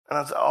And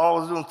I said, all I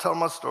was doing was telling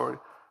my story,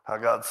 how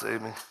God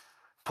saved me,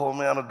 pulled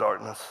me out of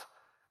darkness.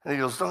 And he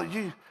goes,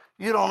 you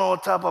don't know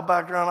what type of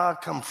background I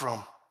come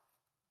from.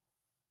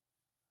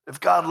 If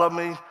God loved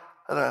me,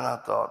 and then I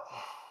thought,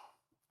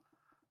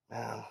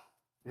 man,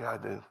 yeah, I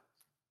do.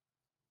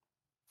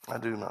 I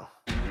do know.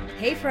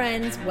 Hey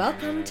friends,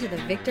 welcome to the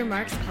Victor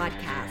Marks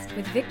Podcast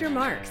with Victor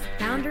Marks,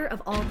 founder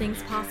of All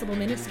Things Possible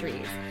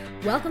Ministries.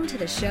 Welcome to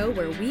the show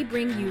where we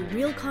bring you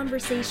real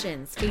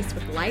conversations faced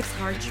with life's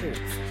hard truths,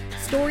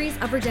 stories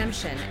of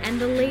redemption, and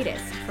the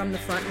latest from the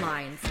front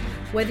lines.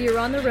 Whether you're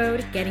on the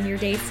road, getting your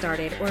day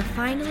started, or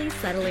finally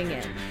settling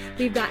in,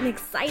 we've got an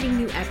exciting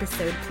new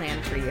episode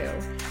planned for you.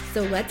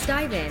 So let's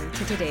dive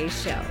into today's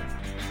show.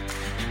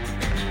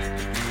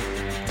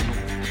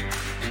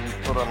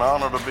 What an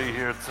honor to be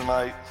here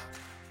tonight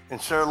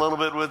and share a little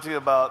bit with you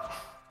about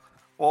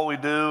what we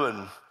do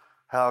and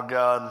how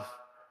God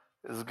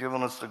has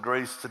given us the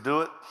grace to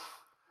do it.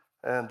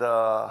 And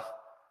I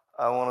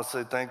want to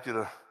say thank you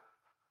to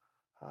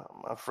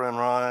my friend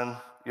Ryan,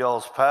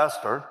 y'all's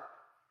pastor.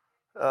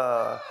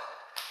 I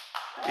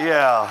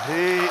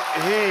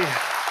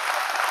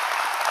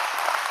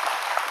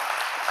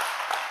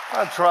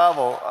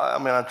travel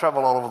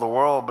all over the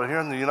world, but here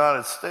in the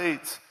United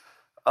States,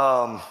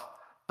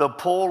 the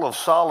pool of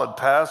solid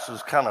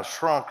pastors kind of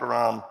shrunk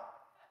around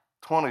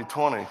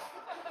 2020,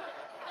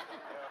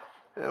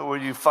 where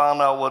you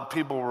found out what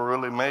people were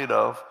really made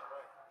of.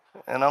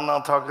 And I'm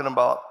not talking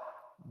about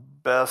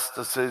best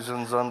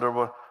decisions I'm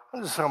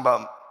just talking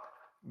about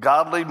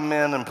godly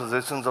men in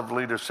positions of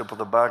leadership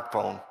with a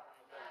backbone.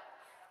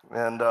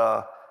 And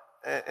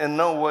in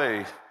no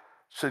way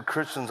should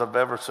Christians have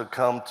ever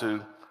succumbed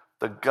to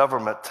the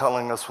government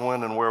telling us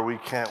when and where we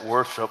can't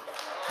worship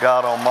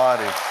God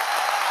Almighty.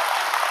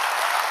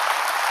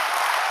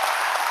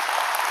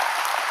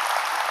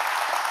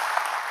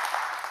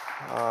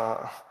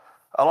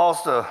 I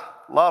lost a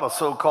lot of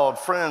so-called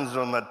friends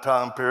during that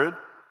time period,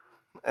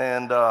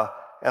 and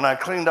I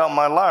cleaned out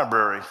my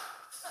library.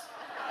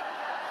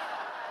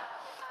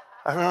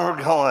 I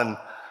remember going,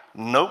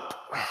 nope,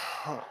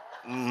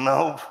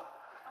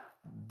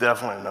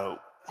 definitely nope.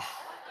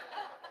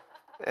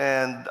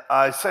 And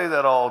I say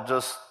that all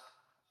just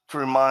to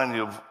remind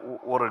you of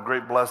what a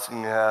great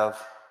blessing you have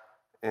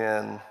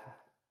in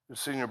your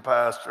senior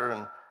pastor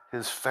and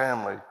his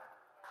family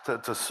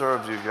to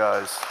serve you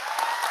guys.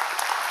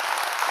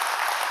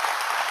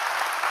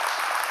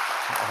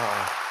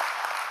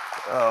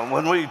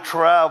 When we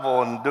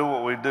travel and do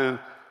what we do,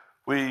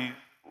 we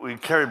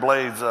carry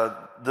blades.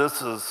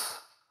 This is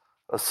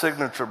a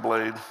signature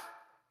blade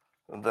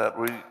that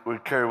we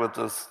carry with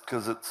us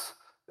because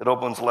it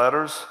opens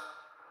letters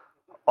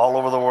all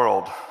over the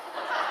world.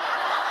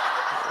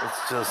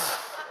 It's just...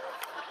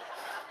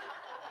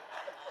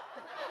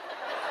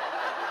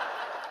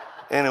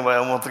 Anyway,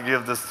 I want to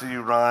give this to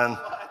you, Ryan.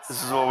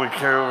 This is what we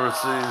carry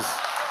overseas.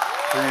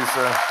 For you,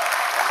 sir.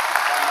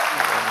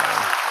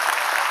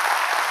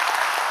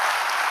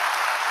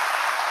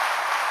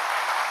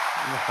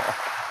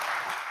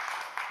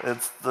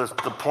 It's the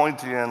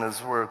pointy end is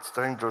where it's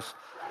dangerous.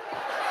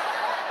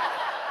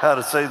 How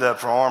to say that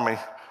for Army.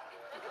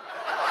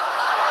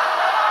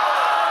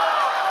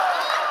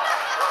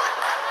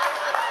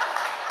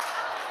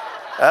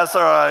 That's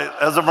all right.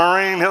 As a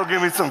Marine, he'll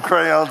give me some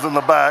crayons in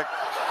the back.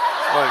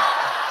 Like,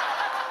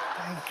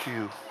 thank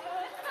you.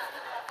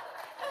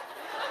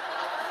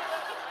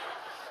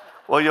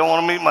 Well, you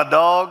want to meet my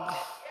dog?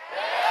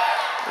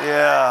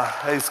 Yeah.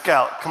 Hey,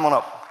 Scout, come on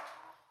up.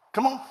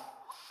 Come on.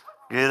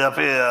 Get up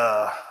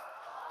here.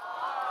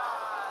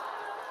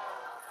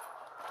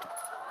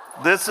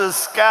 This is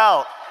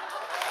Scout.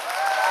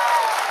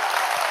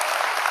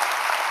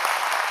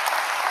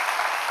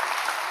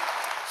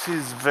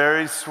 She's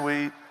very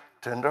sweet,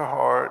 tender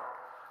heart,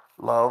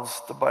 loves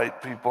to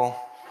bite people.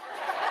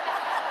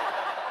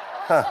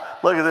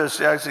 Look at this,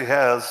 she actually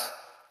has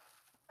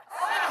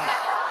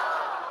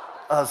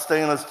a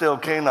stainless steel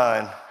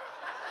canine.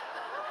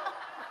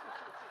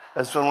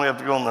 That's when we have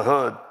to go in the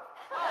hood.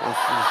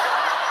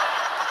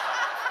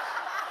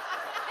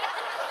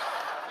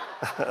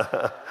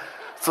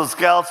 So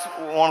Scout's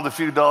one of the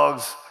few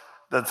dogs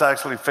that's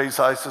actually face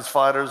ISIS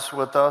fighters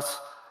with us.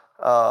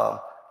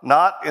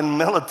 Not in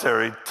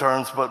military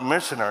terms, but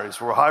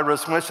missionaries. We're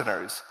high-risk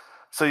missionaries.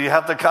 So you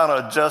have to kind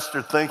of adjust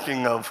your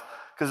thinking of,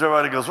 because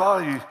everybody goes, well,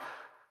 you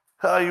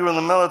were in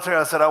the military?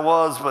 I said, I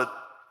was, but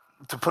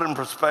to put it in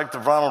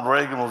perspective, Ronald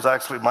Reagan was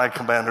actually my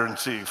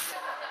commander-in-chief.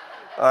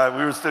 All right,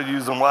 we were still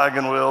using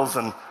wagon wheels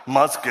and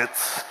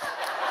muskets.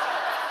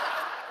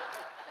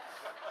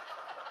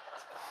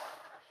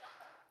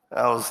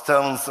 I was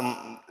telling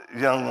some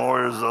young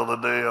warriors the other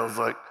day,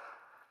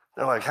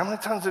 they're like, how many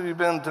times have you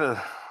been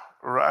to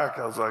Iraq?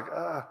 I was like,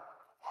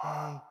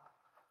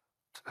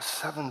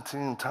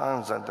 17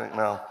 times, I think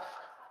now.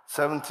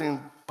 17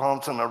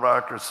 pumps in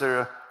Iraq or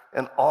Syria,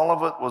 and all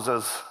of it was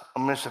as a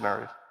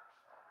missionary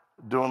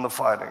doing the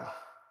fighting.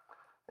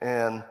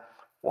 And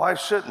why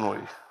shouldn't we?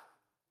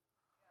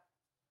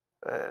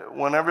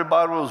 When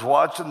everybody was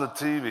watching the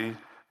TV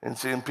and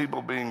seeing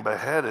people being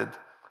beheaded,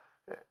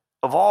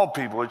 Of all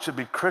people, it should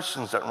be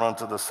Christians that run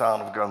to the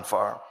sound of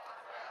gunfire.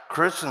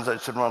 Christians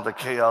that should run to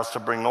chaos to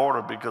bring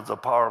order because of the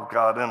power of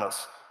God in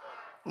us.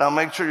 Now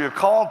make sure you're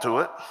called to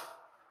it.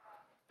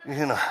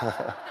 You know,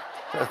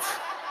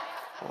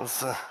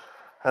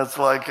 that's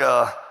like,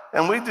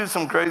 and we do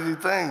some crazy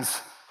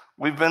things.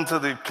 We've been to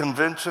the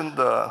convention,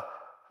 the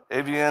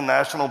AVN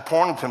National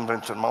Porn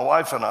Convention, my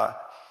wife and I,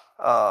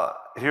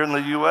 here in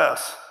the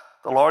U.S.,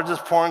 the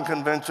largest porn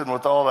convention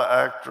with all the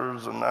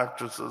actors and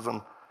actresses,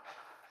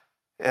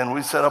 and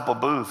we set up a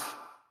booth.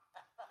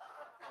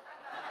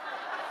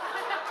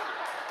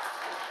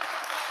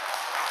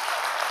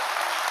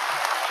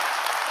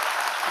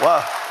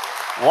 Well,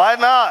 why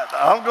not?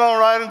 I'm going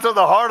right into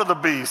the heart of the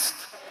beast.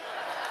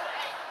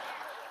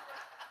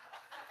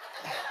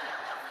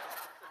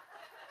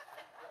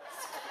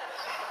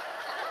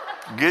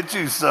 Get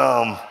you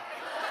some.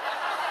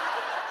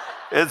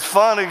 It's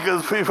funny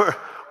because we were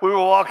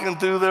walking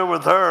through there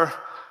with her,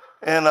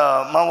 and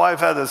my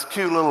wife had this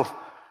cute little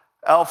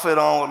outfit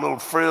on with little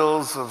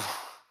frills of,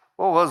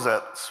 what was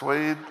that?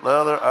 Suede,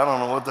 leather? I don't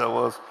know what that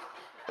was.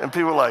 And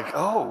people were like,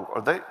 oh,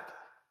 are they?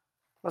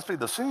 Must be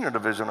the senior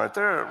division right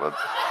there. But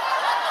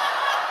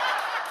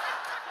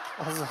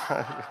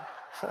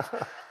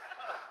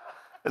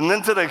and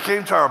then they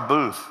came to our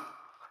booth,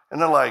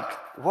 and they're like,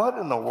 what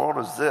in the world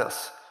is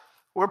this?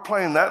 We're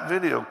playing that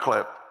video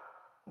clip.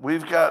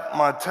 We've got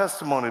my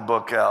testimony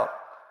book out.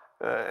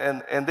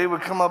 And they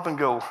would come up and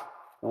go,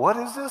 what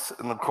is this?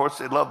 And of course,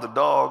 they love the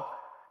dog.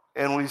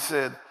 And we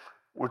said,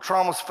 we're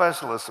trauma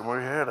specialists, and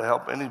we're here to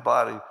help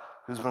anybody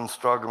who's been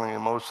struggling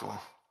emotionally.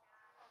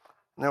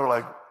 And they were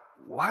like,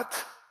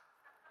 what?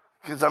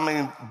 Because, I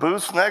mean,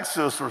 booths next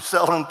to us were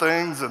selling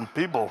things and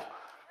people.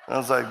 And I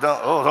was like,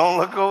 don't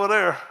look over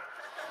there.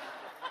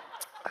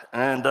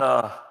 And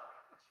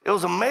it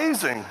was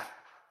amazing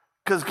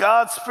because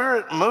God's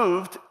Spirit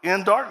moved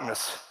in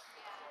darkness.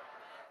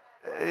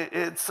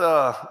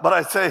 But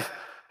I say,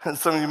 and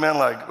some of you men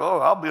like, oh,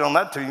 I'll be on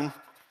that team.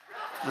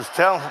 Just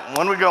tell them,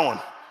 when we going?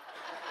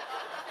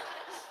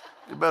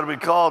 You better be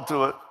called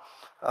to it.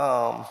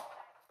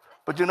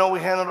 But you know, we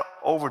handed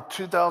over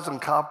 2,000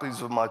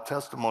 copies of my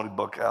testimony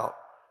book out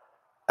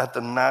at the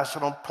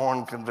National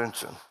Porn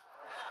Convention.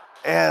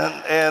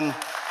 And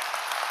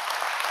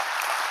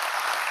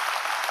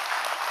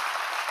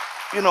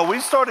you know, we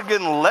started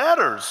getting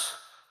letters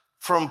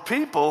from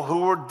people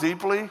who were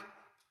deeply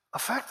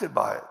affected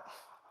by it.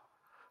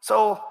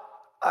 So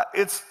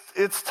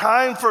it's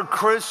time for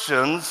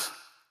Christians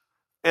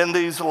in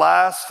these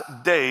last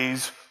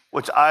days,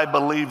 which I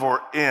believe we're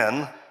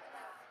in,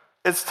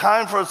 it's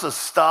time for us to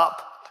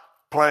stop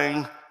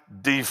playing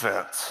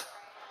defense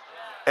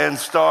and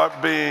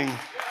start being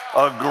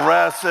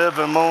aggressive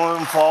and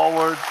moving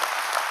forward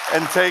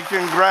and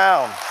taking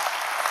ground.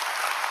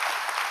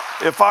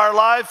 If our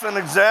life and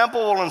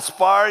example will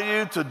inspire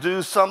you to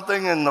do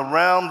something in the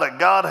realm that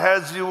God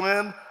has you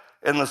in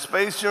the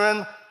space you're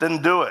in,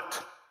 then do it.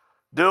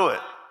 Do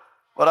it.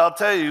 But I'll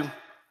tell you,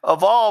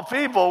 of all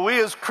people,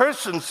 we as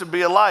Christians should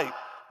be a light.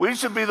 We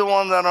should be the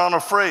one that are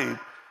unafraid.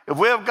 If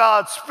we have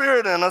God's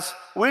Spirit in us,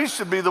 we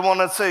should be the one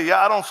that say,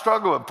 yeah, I don't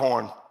struggle with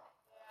porn.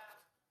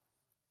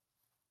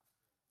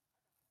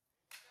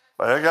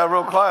 But I got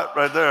real quiet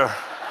right there.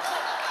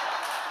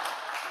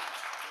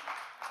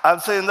 I'm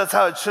saying that's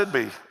how it should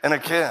be, and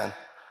it can.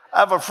 I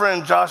have a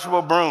friend,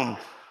 Joshua Broome,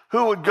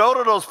 who would go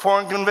to those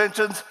porn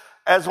conventions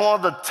as one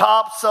of the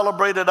top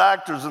celebrated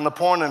actors in the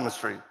porn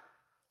industry.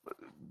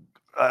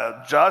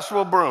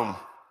 Joshua Broome,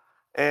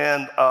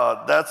 and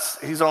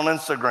he's on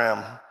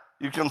Instagram.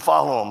 You can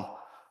follow him.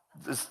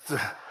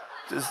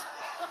 Just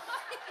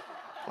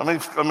let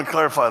me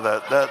clarify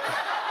that.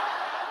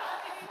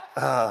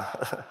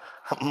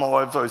 My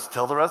wife always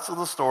tell the rest of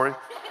the story.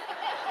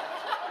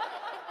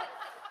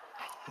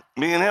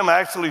 Me and him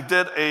actually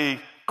did a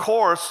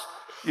course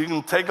you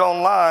can take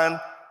online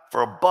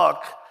for $1.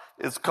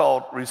 It's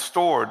called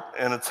Restored,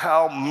 and it's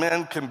how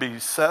men can be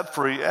set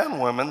free,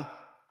 and women,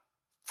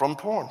 from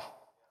porn.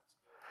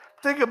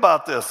 Think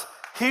about this.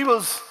 He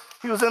was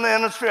in the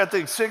industry, I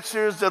think, 6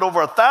 years, did over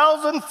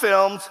 1,000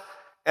 films,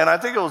 and I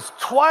think it was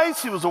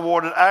twice he was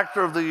awarded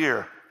Actor of the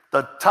Year,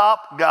 the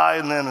top guy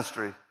in the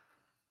industry.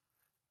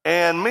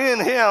 And me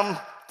and him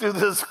do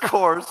this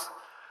course.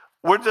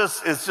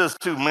 It's just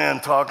two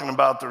men talking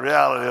about the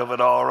reality of it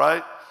all,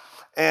 right?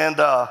 And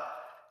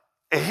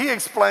he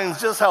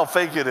explains just how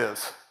fake it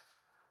is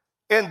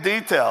in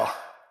detail.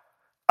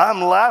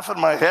 I'm laughing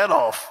my head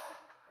off.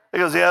 He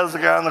goes, yeah, there's a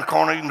guy in the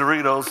corner eating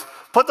Doritos.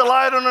 Put the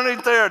light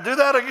underneath there. Do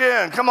that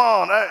again. Come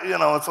on.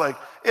 It's like,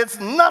 it's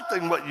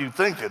nothing what you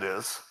think it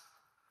is.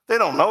 They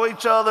don't know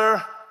each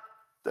other.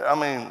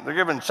 They're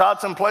giving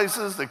shots in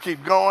places. They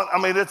keep going.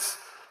 It's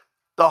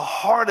the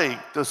heartache,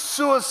 the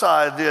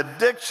suicide, the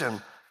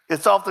addiction.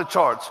 It's off the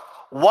charts.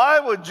 Why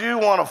would you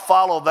want to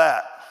follow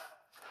that?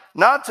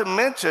 Not to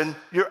mention,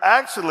 you're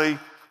actually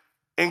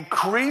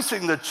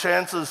increasing the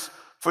chances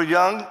for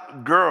young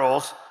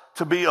girls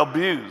to be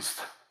abused.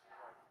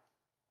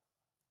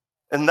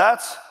 And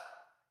that's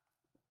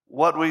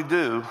what we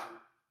do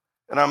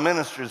in our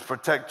ministries,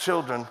 protect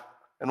children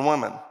and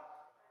women.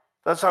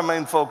 That's our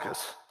main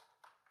focus.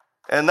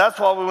 And that's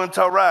why we went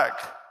to Iraq.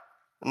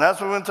 And that's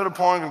why we went to the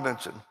porn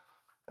convention.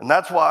 And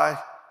that's why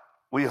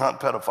we hunt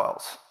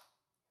pedophiles.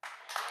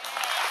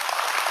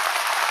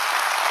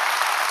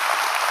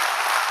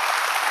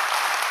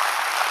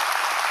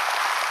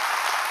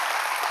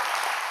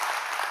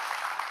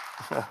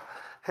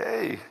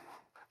 Hey,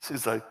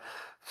 she's like,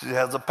 she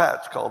has a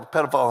patch called the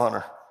pedophile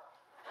hunter.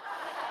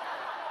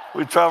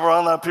 We travel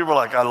around that, people are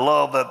like, I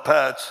love that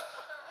patch.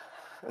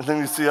 And then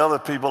you see other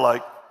people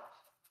like,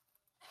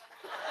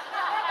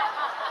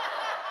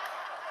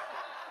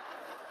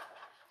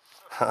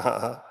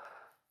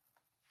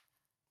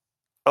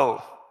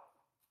 oh,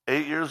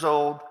 8 years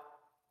old,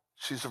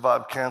 she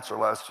survived cancer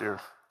last year.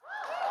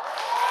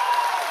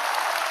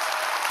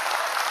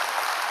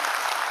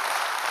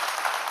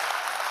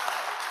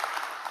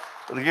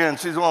 But again,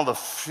 she's one of the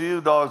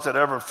few dogs that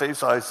ever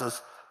face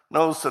ISIS,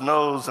 nose to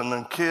nose, and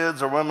then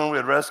kids or women we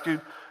had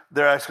rescued,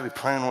 they're actually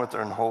playing with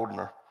her and holding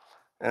her.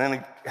 And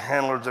any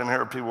handlers in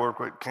here, people work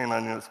with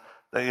canine units,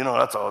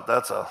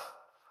 that's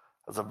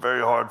a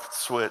very hard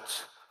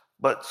switch.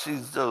 But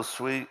she's so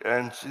sweet,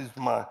 and she's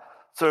my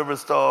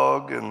service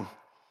dog, and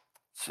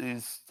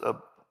she's a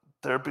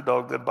therapy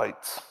dog that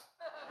bites.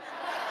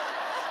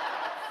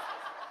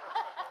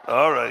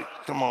 All right,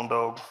 come on,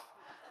 dog.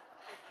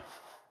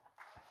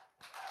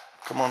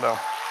 Come on down.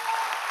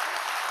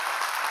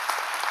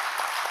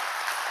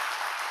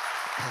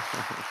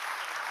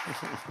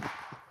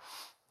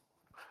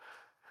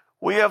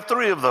 We have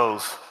 3 of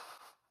those.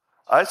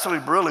 I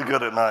sleep really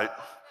good at night.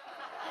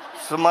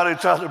 Somebody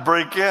tried to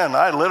break in,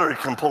 I literally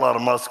can pull out a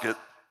musket.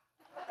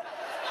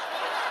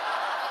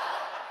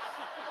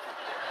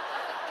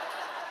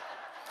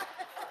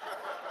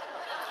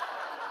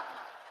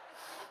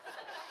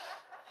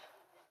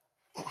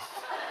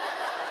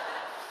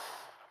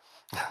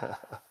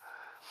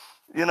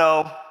 You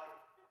know,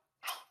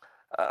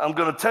 I'm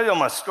going to tell you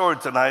my story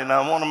tonight, and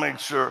I want to make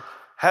sure.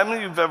 How many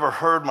of you have ever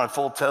heard my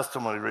full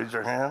testimony? Raise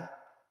your hand.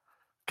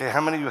 Okay,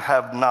 how many of you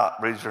have not?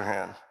 Raise your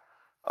hand.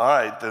 All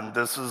right, then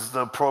this is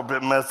the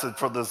appropriate message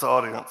for this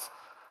audience.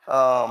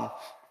 I'm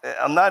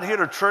not here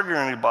to trigger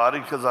anybody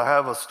because I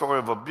have a story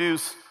of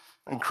abuse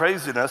and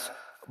craziness,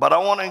 but I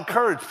want to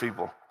encourage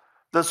people.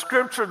 The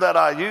scripture that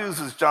I use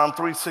is John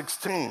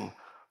 3:16.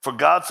 For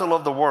God so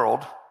loved the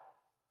world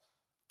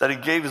that he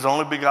gave his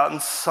only begotten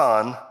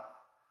Son,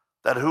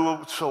 that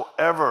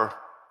whosoever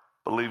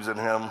believes in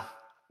him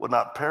would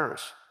not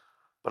perish,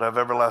 but have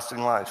everlasting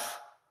life.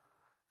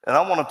 And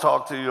I want to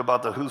talk to you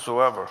about the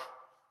whosoever.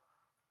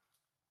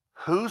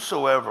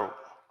 Whosoever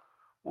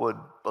would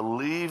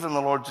believe in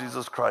the Lord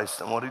Jesus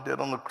Christ and what he did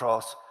on the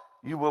cross,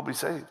 you will be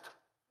saved.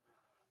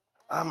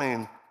 I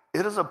mean,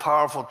 it is a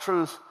powerful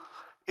truth.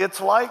 It's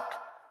like,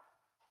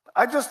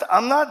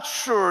 I'm not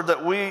sure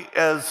that we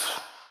as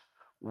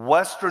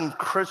Western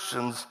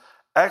Christians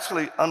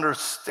actually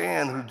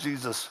understand who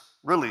Jesus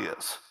really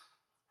is.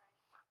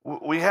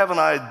 We have an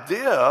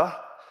idea,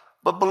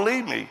 but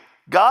believe me,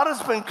 God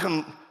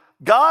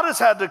has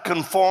had to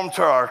conform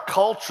to our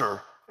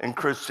culture in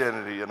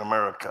Christianity in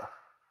America.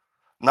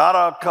 Not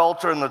our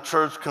culture in the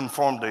church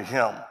conformed to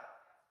him.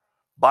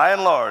 By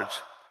and large,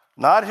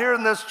 not here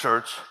in this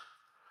church,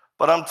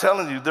 but I'm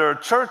telling you, there are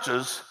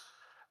churches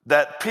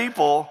that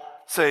people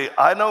say,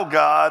 I know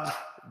God,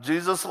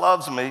 Jesus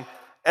loves me,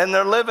 and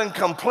they're living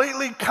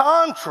completely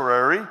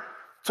contrary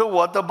to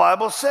what the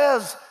Bible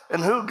says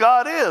and who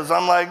God is.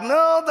 I'm like,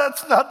 no,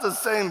 that's not the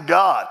same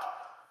God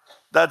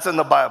that's in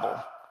the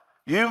Bible.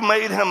 You've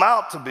made him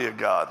out to be a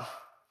God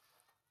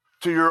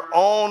to your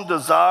own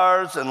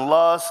desires and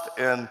lust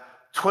and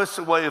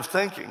twisted way of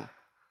thinking.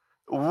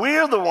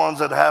 We're the ones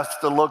that have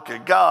to look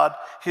at God,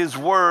 his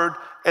word,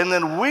 and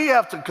then we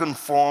have to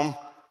conform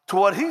to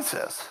what he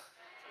says.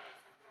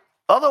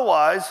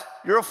 Otherwise,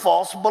 you're a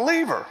false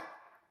believer.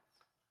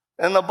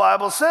 And the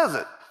Bible says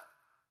it.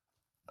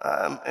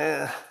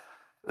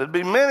 There'd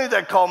be many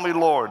that call me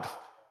Lord.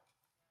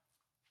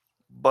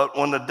 But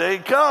when the day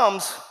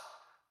comes,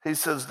 he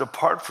says,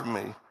 depart from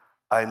me.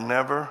 I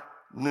never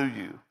knew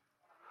you.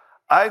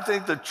 I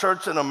think the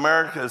church in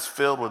America is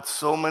filled with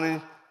so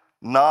many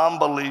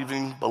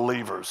non-believing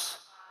believers.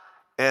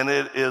 And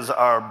it is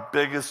our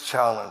biggest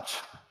challenge.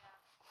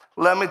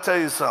 Let me tell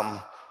you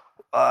something.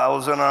 I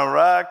was in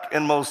Iraq,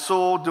 in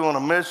Mosul, doing a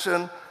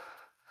mission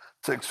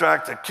to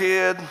extract a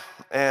kid,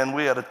 and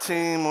we had a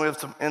team. We have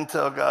some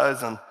intel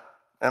guys, and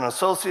an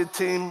associate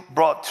team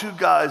brought 2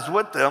 guys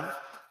with them.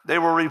 They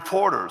were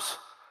reporters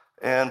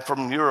and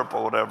from Europe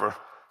or whatever.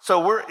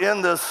 So we're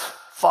in this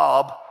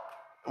fob.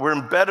 We're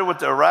embedded with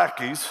the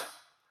Iraqis,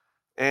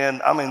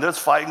 and I mean, there's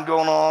fighting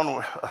going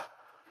on.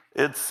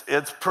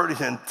 It's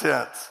pretty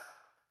intense.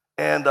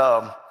 And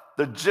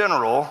the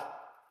general,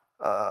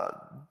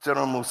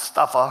 General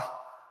Mustafa,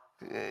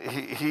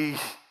 he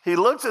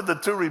looks at the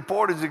 2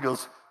 reporters. He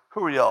goes,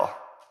 "Who are y'all?"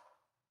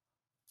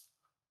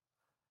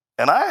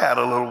 And I had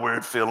a little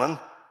weird feeling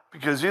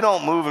because you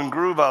don't move and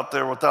groove out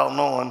there without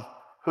knowing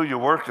who you're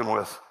working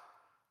with,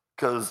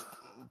 because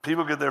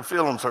people get their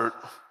feelings hurt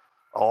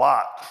a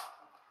lot.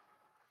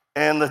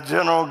 And the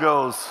general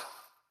goes,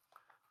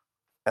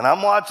 And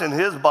I'm watching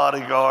his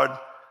bodyguard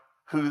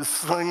who's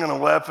slinging a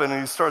weapon,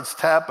 and he starts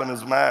tapping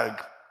his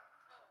mag.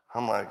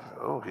 I'm like,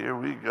 oh, here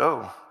we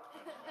go.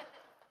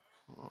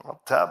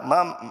 I'll tap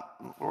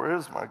where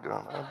is my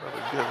gun? I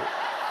better get it.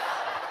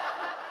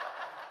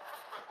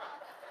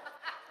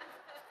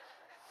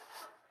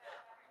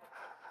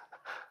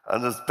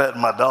 I'm just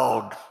petting my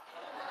dog.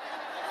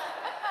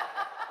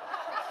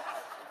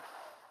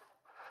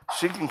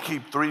 She can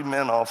keep 3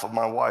 men off of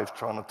my wife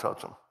trying to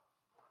touch them.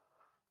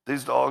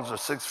 These dogs are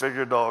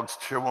 6-figure dogs,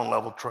 tier 1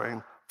 level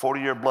trained,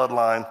 40-year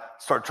bloodline,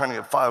 start training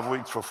at 5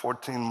 weeks for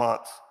 14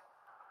 months,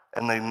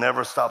 and they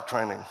never stop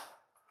training.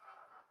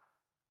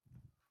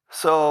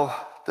 So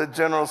the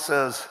general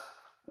says,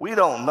 we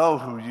don't know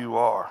who you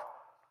are.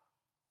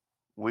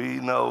 We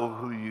know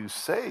who you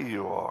say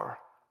you are.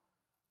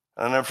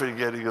 And I'll never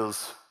forget, he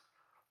goes,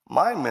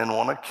 my men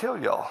want to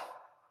kill y'all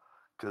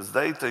because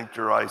they think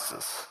you're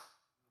ISIS.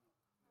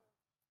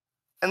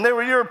 And they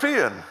were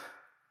European.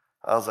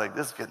 I was like,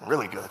 this is getting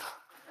really good.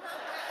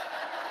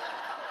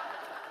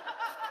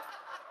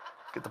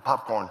 Get the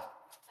popcorn.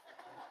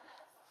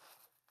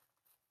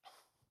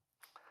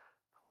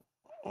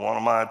 One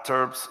of my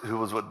Terps who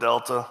was with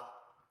Delta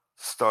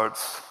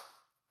starts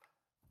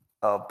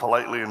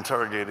politely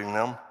interrogating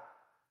them.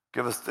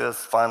 Give us this,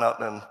 find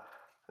out, and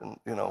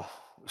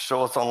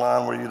show us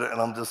online where you did. And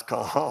I'm just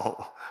going,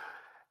 oh.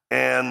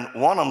 And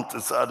one of them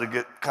decided to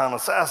get kind of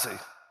sassy.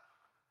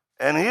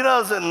 And he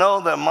doesn't know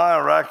that my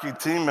Iraqi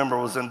team member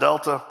was in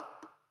Delta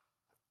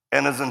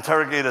and has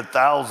interrogated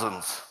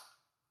thousands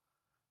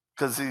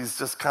because he's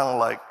just kind of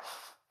like,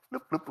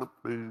 bloop, bloop, bloop,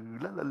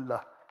 bloop, la, la,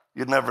 la.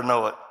 You'd never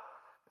know it.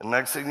 And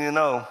next thing you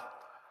know,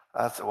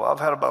 I said, well, I've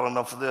had about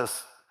enough of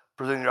this.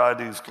 Present your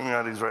IDs. Give me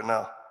your IDs right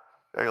now.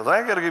 He goes, I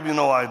ain't got to give you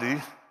no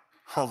ID.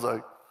 I was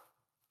like,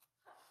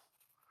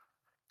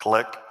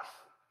 click.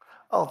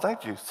 Oh,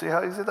 thank you. See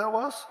how easy that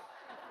was?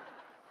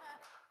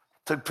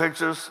 Took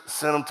pictures,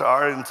 sent them to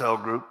our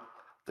intel group.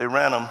 They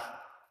ran them.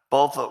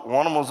 Both,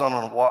 one of them was on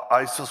an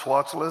ISIS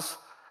watch list,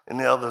 and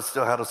the other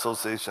still had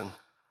association.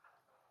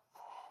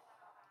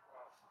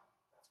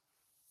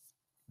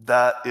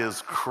 That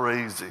is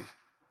crazy.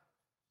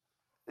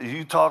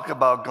 You talk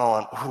about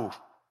going, ooh.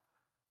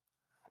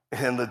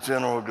 And the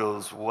general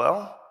goes,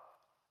 well,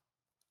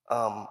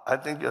 I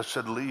think you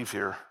should leave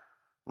here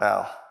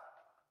now.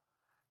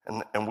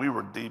 And we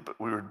were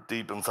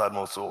deep inside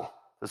Mosul,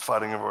 just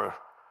fighting everywhere.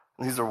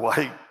 And these are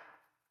white,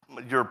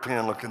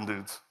 European-looking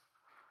dudes.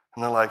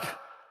 And they're like,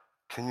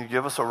 can you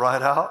give us a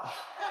ride out?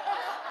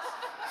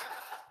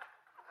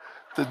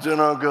 The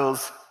general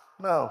goes,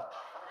 no.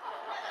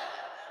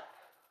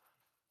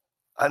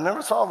 I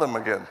never saw them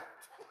again.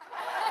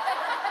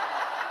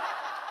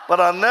 But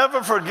I'll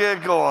never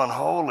forget going,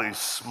 holy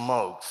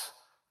smokes,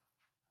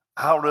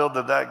 how real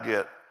did that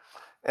get?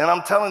 And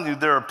I'm telling you,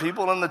 there are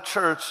people in the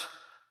church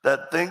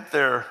that think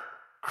they're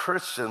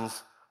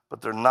Christians,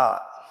 but they're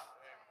not.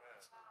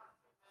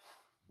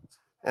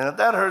 And if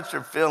that hurts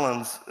your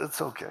feelings, it's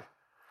okay.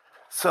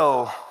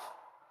 So,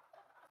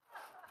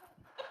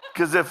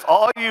 because if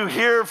all you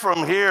hear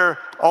from here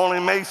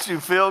only makes you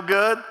feel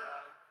good,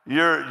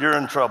 you're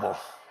in trouble.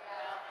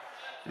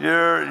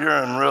 You're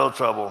in real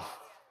trouble.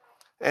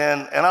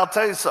 And I'll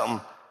tell you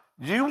something.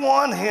 You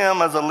want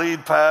him as a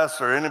lead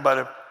pastor,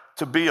 anybody,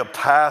 to be a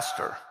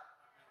pastor,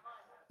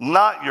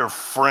 not your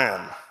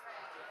friend.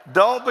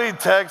 Don't be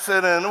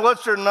texting and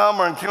what's your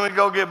number and can we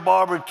go get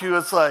barbecue?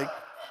 It's like,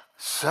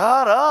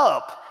 shut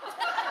up.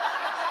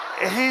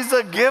 He's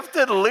a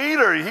gifted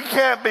leader. He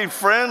can't be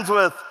friends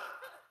with,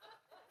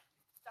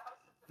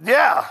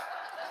 yeah,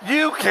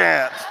 you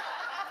can't.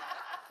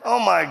 Oh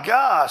my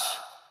gosh.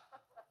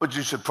 But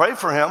you should pray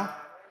for him.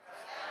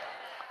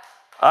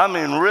 I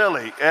mean,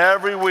 really,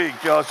 every week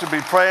y'all should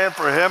be praying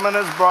for him and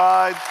his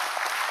bride.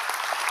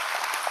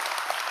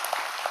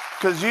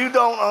 Because you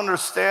don't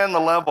understand the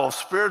level of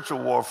spiritual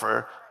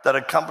warfare that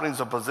accompanies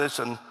a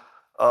position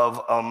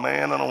of a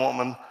man and a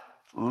woman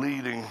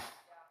leading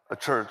a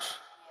church.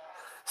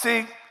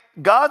 See,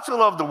 God so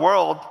loved the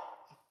world,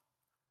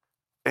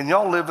 and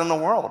y'all live in the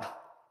world,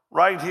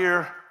 right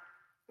here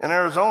in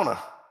Arizona.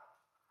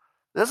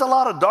 There's a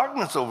lot of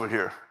darkness over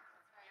here,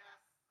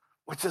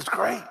 which is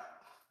great.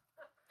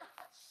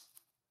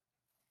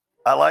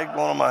 I like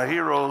one of my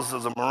heroes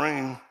as a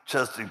Marine,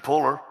 Chesty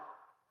Puller.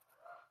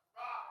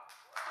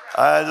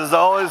 It's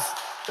always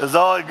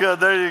good.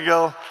 There you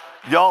go.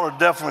 Y'all are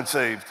definitely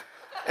saved.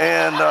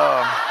 And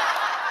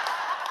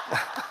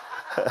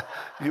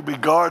you'll be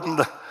guarding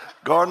the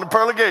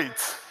pearly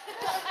gates.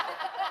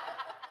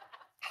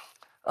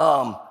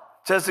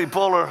 Chesty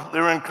Puller, they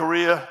were in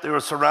Korea. They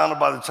were surrounded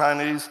by the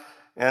Chinese,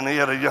 and he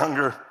had a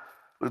younger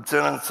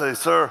lieutenant say,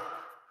 sir,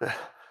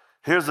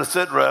 here's the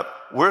sit rep.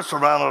 We're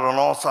surrounded on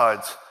all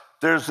sides.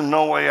 There's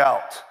no way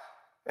out.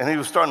 And he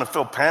was starting to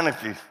feel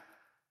panicky.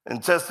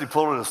 And Chesty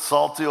Puller, this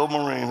salty old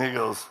Marine, he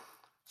goes,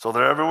 so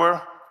they're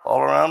everywhere, all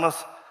around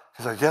us?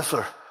 He's like, yes,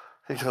 sir.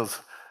 He goes,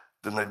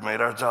 then they've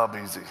made our job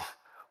easy.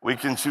 We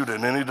can shoot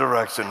in any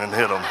direction and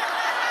hit them.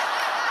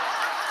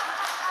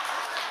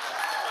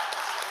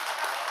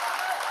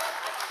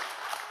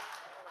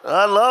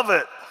 I love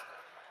it.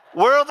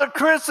 Where are the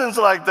Christians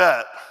like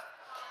that?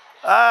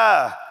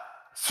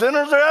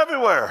 Sinners are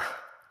everywhere.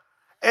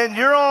 And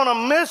you're on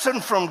a mission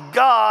from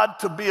God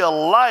to be a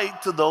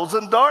light to those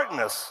in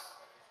darkness.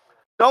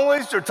 Don't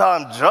waste your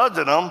time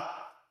judging them.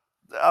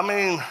 I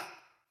mean,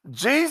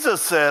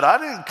 Jesus said, I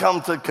didn't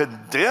come to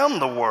condemn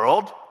the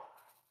world.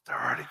 They're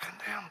already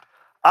condemned.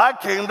 I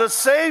came to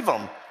save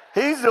them.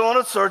 He's doing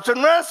a search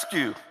and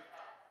rescue.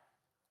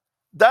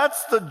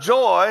 That's the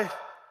joy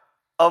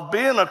of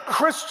being a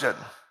Christian.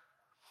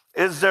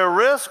 Is there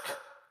risk?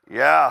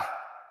 Yeah.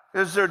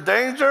 Is there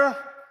danger?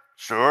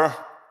 Sure.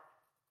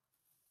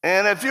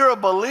 And if you're a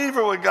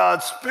believer with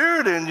God's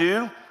Spirit in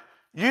you,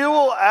 you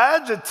will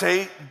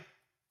agitate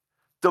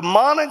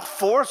demonic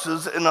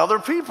forces in other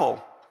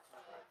people.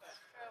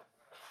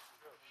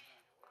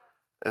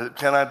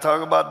 Can I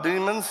talk about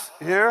demons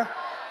here?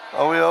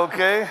 Are we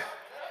okay?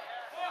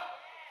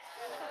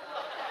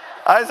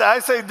 I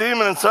say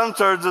demon in some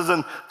churches,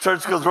 and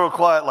church goes real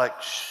quiet, like,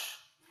 shh.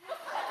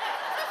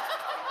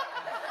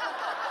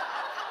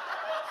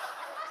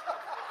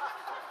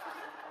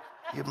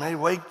 You may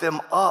wake them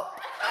up.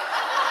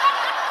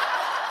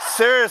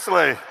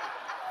 Seriously.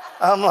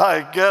 I'm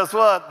like, guess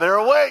what? They're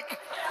awake.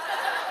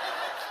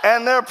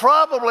 And they're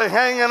probably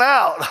hanging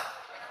out.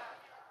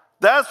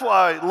 That's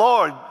why,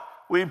 Lord,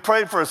 we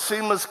pray for a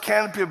seamless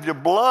canopy of your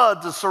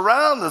blood to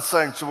surround the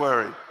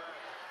sanctuary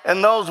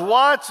and those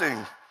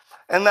watching,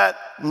 and that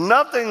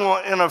nothing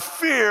will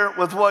interfere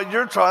with what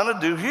you're trying to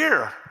do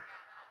here.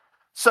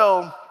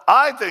 So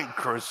I think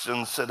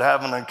Christians should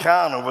have an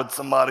encounter with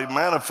somebody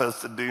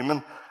manifested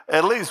demon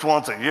at least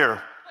once a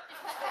year.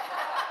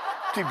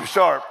 Keep you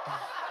sharp.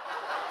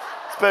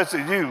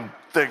 Especially you,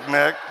 thick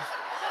neck.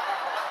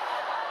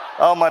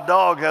 Oh, my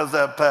dog has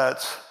that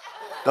patch.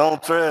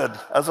 Don't tread.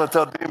 That's what I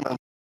tell demons.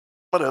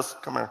 Look at this.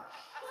 Come here.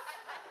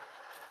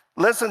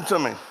 Listen to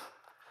me.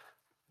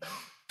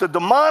 The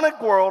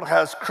demonic world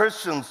has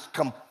Christians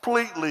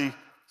completely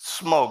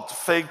smoked,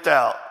 faked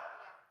out,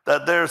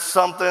 that there's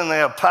something, they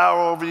have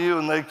power over you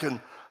and they can,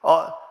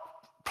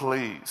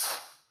 please.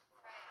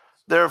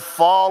 They're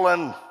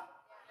fallen.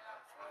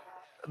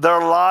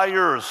 They're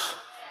liars.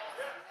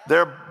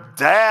 Their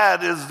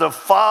dad is the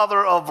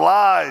father of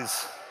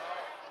lies.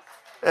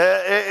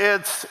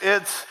 That's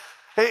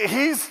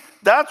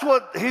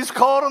what he's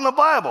called in the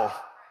Bible.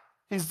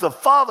 He's the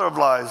father of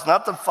lies,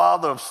 not the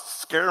father of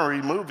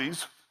scary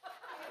movies.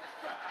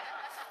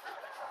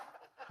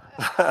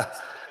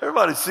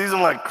 Everybody sees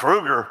him like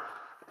Krueger,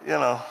 you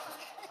know.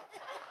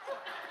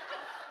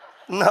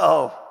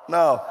 No.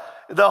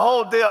 The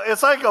whole deal,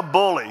 it's like a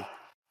bully.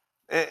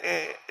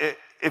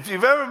 If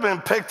you've ever been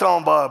picked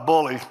on by a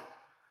bully,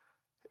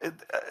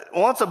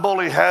 once a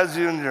bully has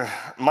you in your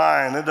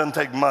mind, it doesn't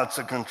take much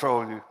to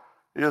control you.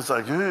 You're just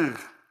like, ugh.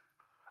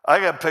 I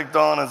got picked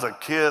on as a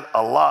kid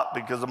a lot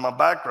because of my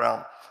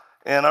background.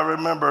 And I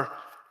remember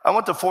I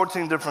went to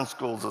 14 different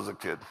schools as a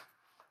kid.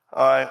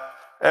 All right,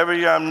 every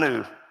year I'm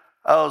new.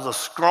 I was a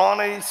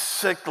scrawny,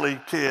 sickly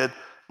kid.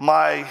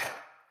 I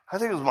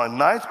think it was my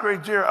 9th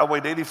grade year, I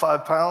weighed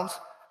 85 pounds,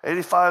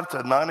 85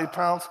 to 90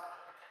 pounds.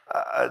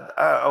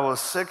 I was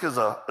sick as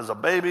a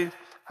baby,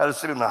 had to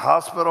sit in the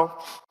hospital.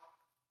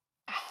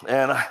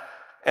 And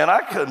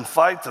I couldn't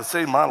fight to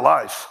save my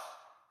life.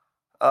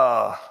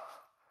 I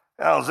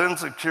was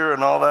insecure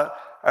and all that.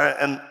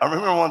 And I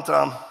remember one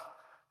time,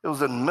 it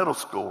was in middle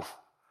school.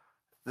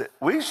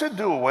 We should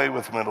do away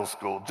with middle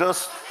school.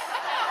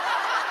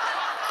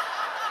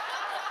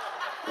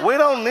 We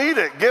don't need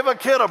it. Give a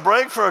kid a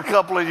break for a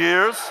couple of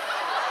years.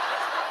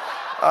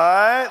 All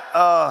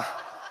right?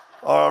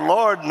 Or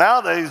Lord,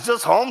 nowadays,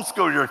 just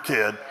homeschool your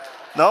kid.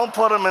 Don't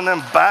put them in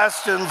them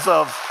bastions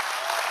of,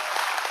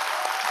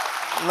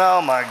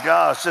 no, my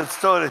gosh, it's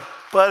totally,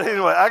 but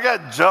anyway, I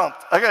got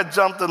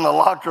jumped in the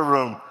locker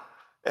room.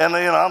 And,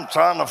 I'm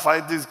trying to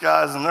fight these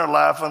guys, and they're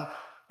laughing.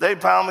 They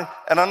pound me,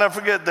 and I'll never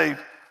forget,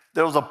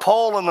 there was a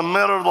pole in the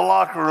middle of the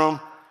locker room.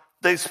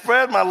 They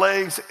spread my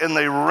legs, and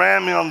they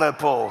ran me on that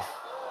pole.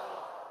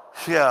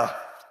 Yeah.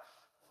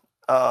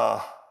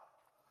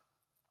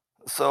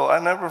 So I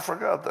never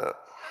forgot that.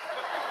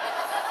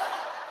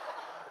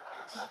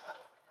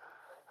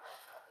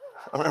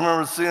 I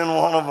remember seeing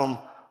one of them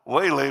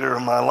way later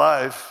in my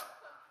life.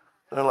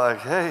 They're like,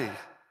 hey,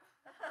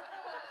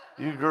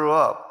 you grew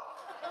up.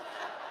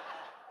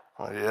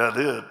 Well, yeah, I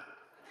did.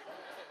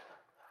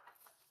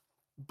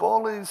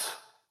 Bullies,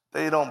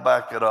 they don't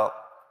back it up.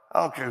 I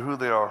don't care who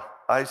they are.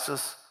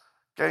 ISIS,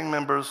 gang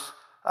members,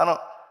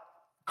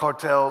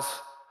 cartels.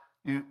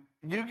 You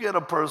get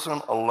a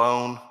person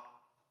alone,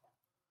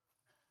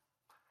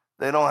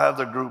 they don't have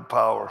the group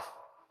power.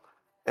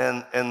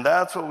 And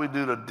that's what we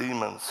do to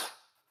demons.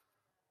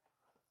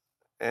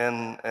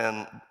 And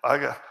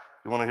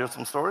you want to hear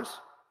some stories?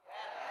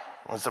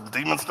 Want some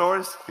demon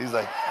stories? He's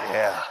like,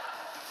 yeah.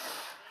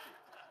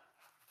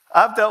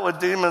 I've dealt with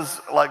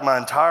demons like my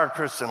entire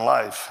Christian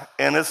life,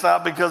 and it's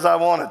not because I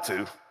wanted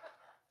to.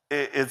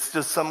 It's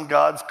just something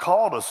God's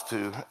called us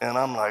to, and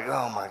I'm like,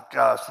 oh my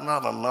gosh,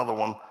 not another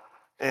one.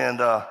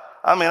 And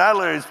I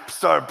literally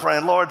started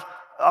praying, Lord,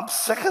 I'm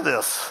sick of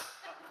this.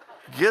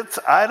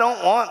 I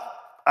don't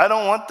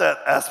want that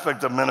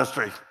aspect of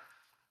ministry.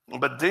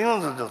 But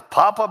demons will just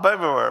pop up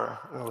everywhere.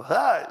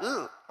 Hi,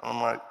 ew.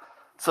 I'm like,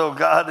 so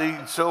God, he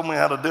showed me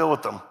how to deal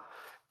with them.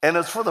 And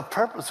it's for the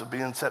purpose of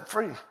being set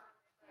free.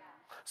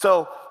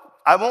 So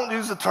I won't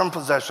use the term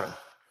possession.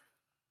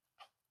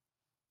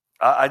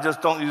 I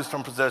just don't use the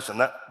term possession.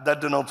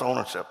 That denotes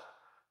ownership.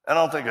 I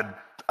don't think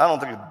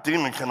a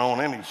demon can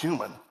own any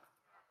human.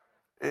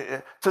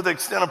 To the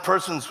extent a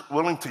person's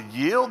willing to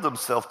yield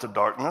themselves to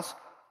darkness,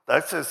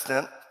 that's the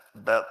extent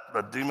that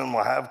the demon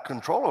will have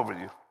control over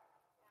you,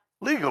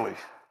 legally.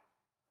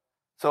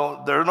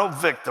 So there are no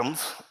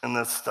victims in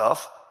this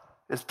stuff.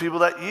 It's people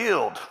that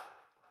yield.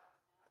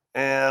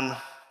 And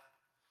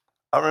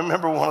I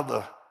remember one of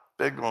the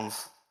big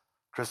ones,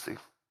 Christy.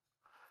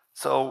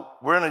 So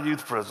we're in a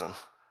youth prison.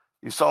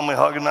 You saw me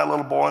hugging that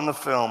little boy in the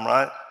film,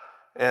 right?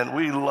 And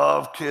we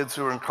love kids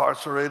who are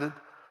incarcerated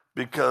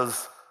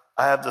because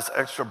I have this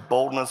extra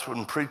boldness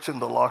when preaching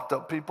to locked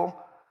up people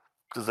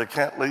because they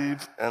can't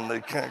leave and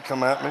they can't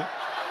come at me.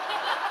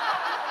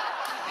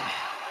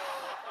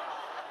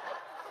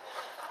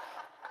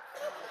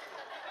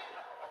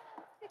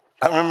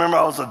 I remember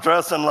I was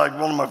addressing like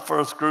one of my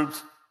first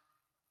groups,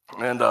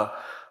 and the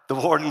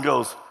warden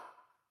goes,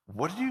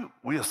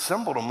 we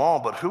assembled them all,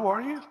 but who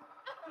are you?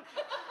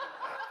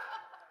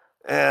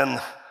 And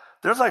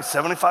there's like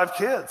 75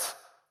 kids.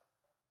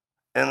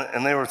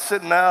 And they were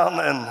sitting down,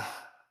 and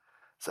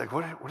it's like,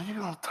 what are you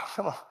going to talk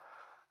about?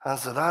 I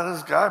said,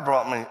 this guy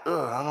brought me.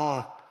 I don't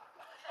want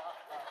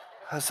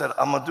to. I said,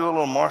 I'm going to do a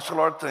little martial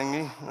art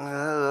thingy.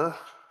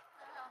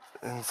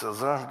 And he says,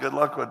 good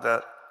luck with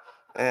that.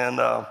 And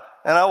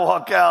I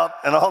walk out,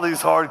 and all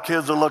these hard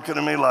kids are looking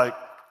at me like,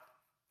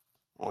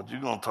 what, you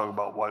going to talk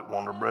about white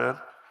Wonder Bread?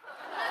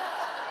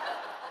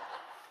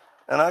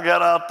 And I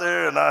got out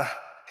there, and I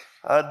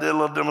did a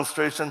little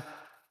demonstration.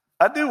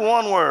 I do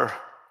one where,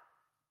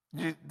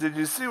 did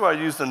you see where I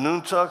used the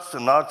nunchucks to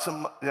knock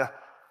some? Yeah.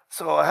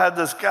 So I had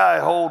this guy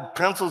hold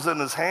pencils in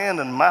his hand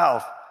and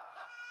mouth,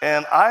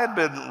 and I had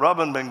been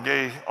rubbing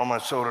Bengay on my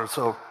shoulder,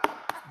 so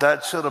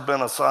that should have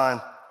been a sign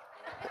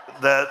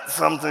that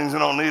some things you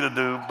don't need to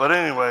do. But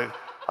anyway,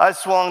 I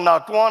swung,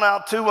 knocked one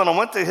out, two. When I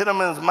went to hit him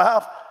in his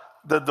mouth,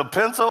 the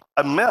pencil,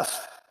 I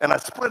missed, and I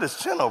split his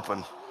chin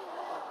open.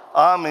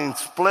 I mean,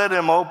 split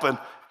him open.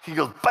 He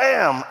goes,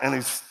 bam, and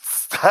he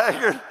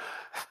staggered,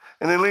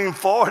 and he leaned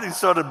forward. He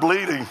started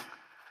bleeding,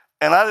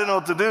 and I didn't know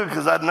what to do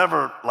because I'd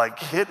never,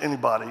 hit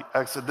anybody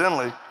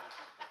accidentally.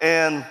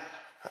 And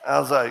I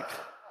was like,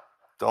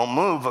 don't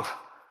move.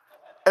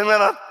 And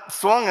then I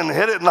swung and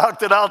hit it,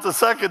 knocked it out the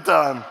second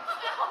time.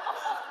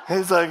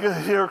 He's like,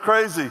 you're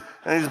crazy.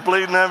 And he's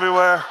bleeding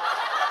everywhere.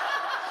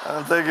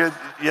 I'm thinking,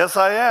 yes,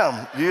 I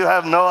am. You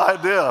have no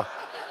idea.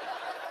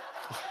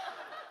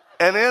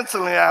 And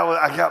instantly,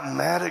 I got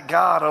mad at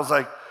God. I was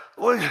like,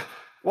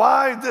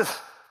 why this?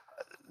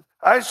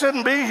 I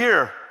shouldn't be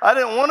here. I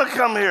didn't want to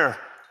come here.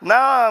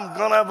 Now I'm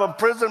going to have a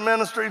prison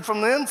ministry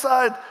from the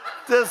inside.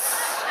 This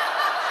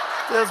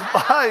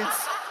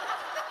bites.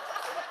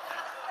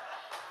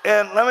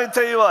 And let me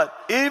tell you what,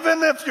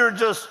 even if you're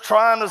just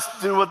trying to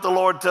do what the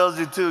Lord tells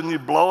you to and you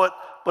blow it,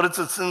 but it's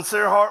a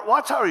sincere heart,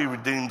 watch how he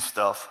redeems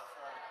stuff.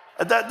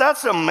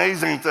 That's an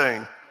amazing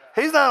thing.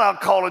 He's not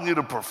out calling you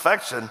to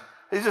perfection.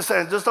 He's just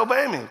saying, just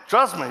obey me,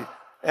 trust me.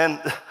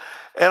 And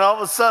all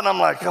of a sudden, I'm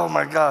like, oh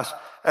my gosh.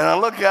 And I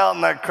look out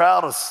in that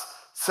crowd of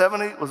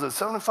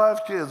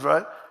 75 kids,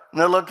 right? And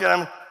they're looking at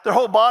me. Their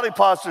whole body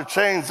posture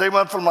changed. They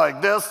went from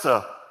like this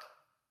to...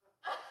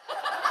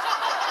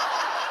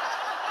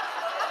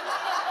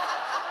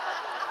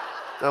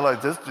 They're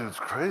like, this dude's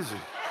crazy.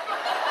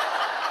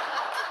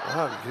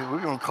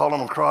 We're going to call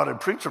him a karate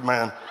preacher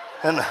man.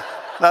 And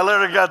I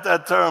literally got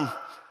that term.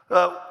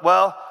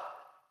 Well,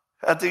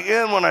 at the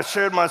end, when I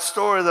shared my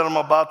story that I'm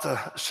about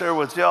to share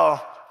with y'all,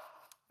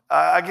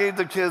 I gave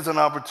the kids an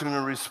opportunity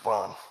to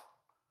respond,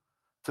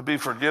 to be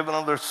forgiven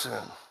of their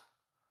sin,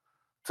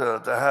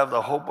 to have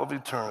the hope of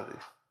eternity,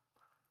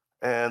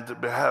 and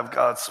to have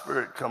God's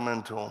Spirit come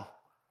into them.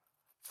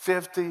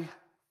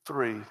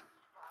 53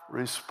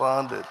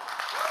 responded.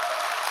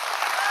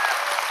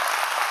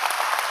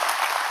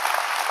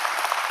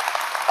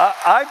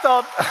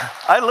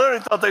 I literally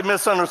thought they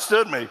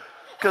misunderstood me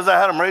because I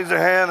had them raise their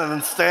hand and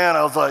then stand.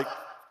 I was like,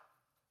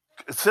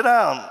 sit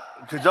down.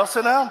 Could y'all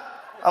sit down?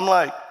 I'm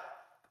like,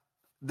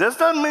 this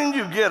doesn't mean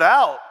you get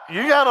out.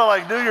 You got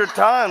to do your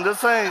time.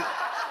 This ain't.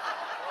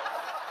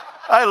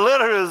 I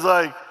literally was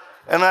like,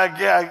 and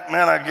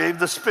I gave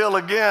the spiel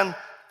again.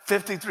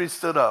 53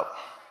 stood up.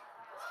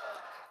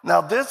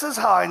 Now, this is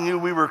how I knew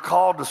we were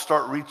called to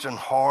start reaching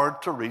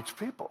hard to reach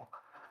people.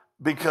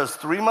 Because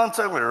 3 months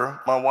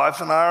earlier, my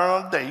wife and I are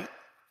on a date.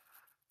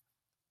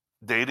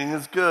 Dating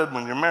is good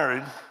when you're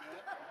married.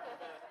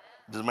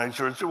 Just make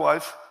sure it's your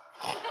wife.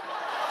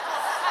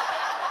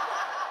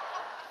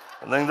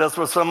 I think that's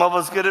where some of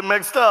us get it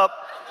mixed up.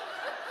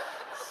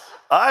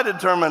 I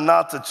determined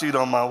not to cheat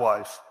on my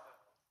wife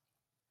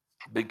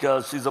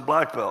because she's a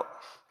black belt.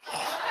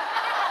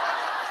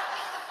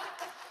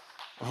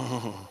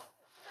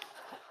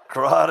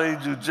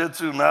 karate,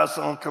 jiu-jitsu,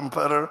 national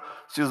competitor.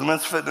 She was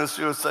Men's Fitness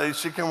USA.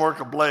 She can work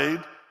a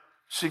blade.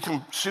 She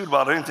can shoot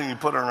about anything you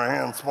put in her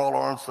hand, small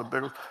arms to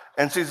big.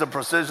 And she's a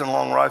precision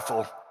long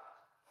rifle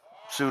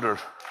shooter.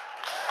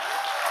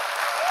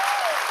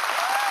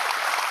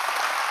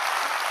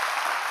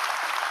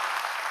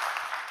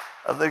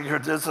 I think her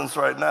distance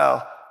right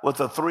now with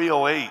a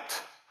 .308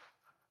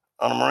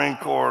 on a Marine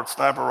Corps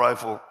sniper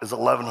rifle is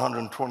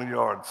 1,120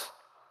 yards.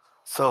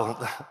 So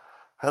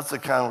that's the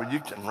kind where you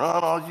can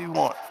run all you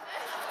want.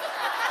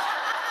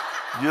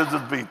 You'll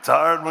just be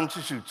tired when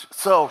she shoots you.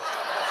 So,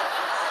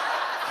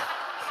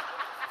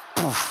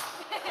 poof.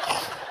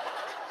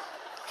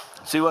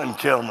 She wouldn't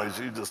kill me,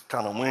 she just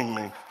kind of winged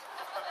me.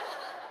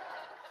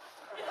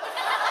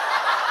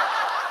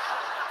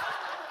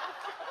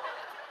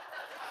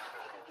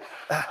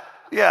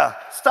 Yeah,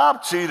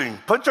 stop cheating.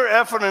 Put your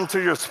effort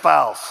into your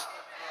spouse.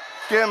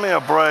 Give me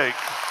a break.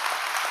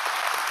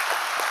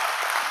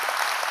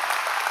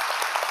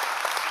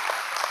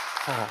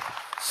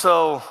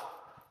 So,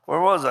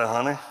 where was I,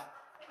 honey?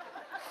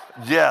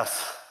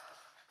 Yes.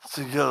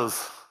 She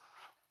goes,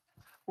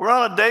 we're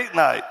on a date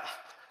night.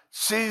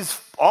 She's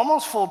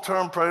almost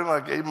full-term pregnant,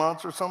 like 8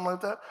 months or something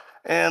like that.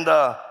 And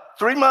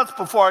 3 months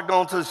before I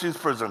go into the youth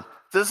prison,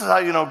 this is how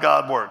you know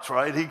God works,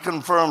 right? He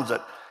confirms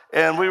it.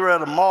 And we were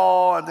at a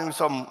mall, I think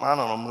some, I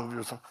don't know, movie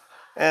or something.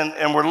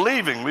 And we're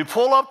leaving. We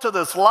pull up to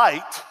this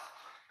light.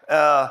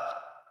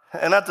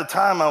 And at the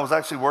time, I was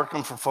actually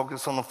working for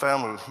Focus on the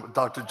Family with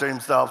Dr.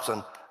 James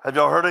Dobson. Have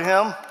y'all heard of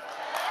him?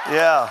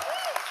 Yeah.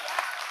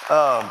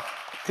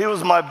 He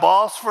was my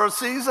boss for a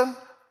season,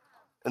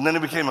 and then he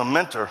became a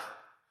mentor,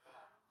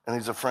 and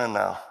he's a friend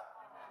now.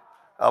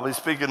 I'll be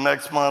speaking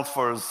next month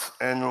for his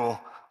annual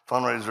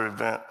fundraiser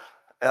event.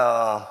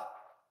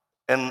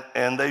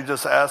 And they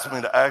just asked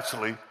me to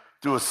actually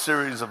do a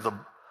series of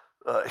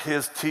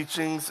his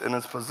teachings and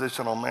his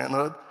position on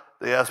manhood.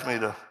 They asked me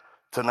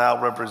to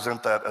now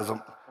represent that as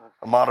a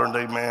modern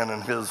day man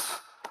in his.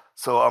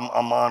 So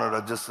I'm honored.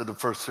 I just did the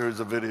first series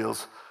of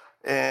videos.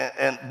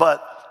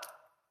 But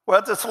we're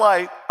at this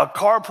light, a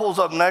car pulls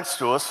up next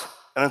to us,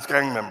 and it's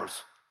gang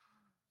members.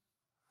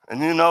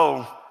 And you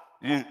know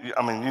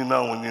when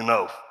you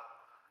know.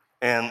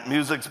 And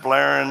music's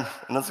blaring,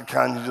 and that's the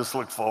kind you just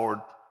look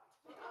forward.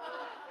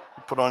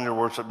 Put on your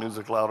worship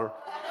music louder.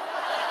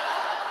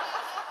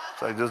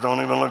 So just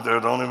don't even look there,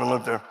 don't even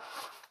look there.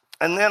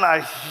 And then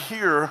I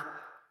hear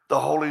the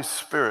Holy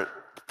Spirit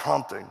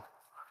prompting.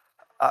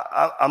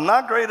 I'm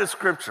not great at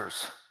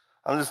scriptures.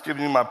 I'm just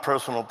giving you my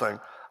personal thing.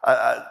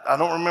 I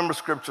don't remember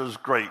scriptures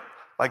great.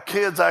 My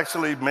kids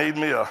actually made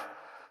me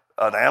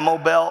an ammo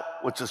belt,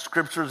 which is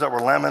scriptures that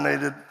were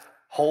laminated,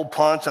 hole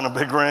punch in a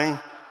big ring.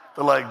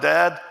 They're like,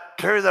 Dad,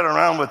 carry that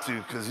around with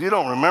you because you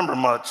don't remember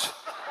much.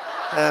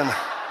 And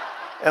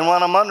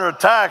when I'm under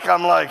attack,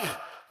 I'm like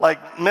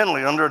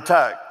mentally under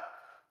attack,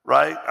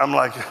 right? I'm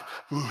like,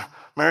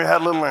 Mary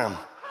had a little lamb.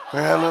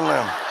 Mary had a little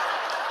lamb.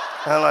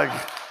 And I'm like,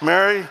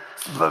 Mary,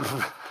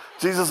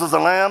 Jesus is a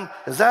lamb.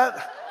 Is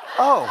that?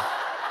 Oh.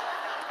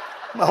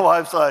 My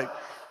wife's like,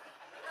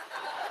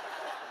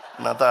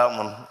 not that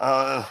one.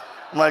 I'm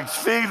like,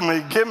 feed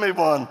me, give me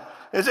one.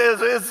 It's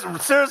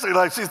seriously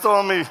like she's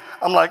throwing me,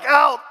 I'm like,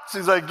 out.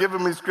 She's like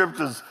giving me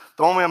scriptures,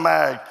 throwing me a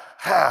mag.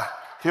 Ha,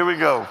 here we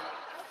go.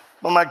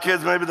 But my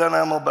kids, maybe that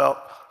ammo belt.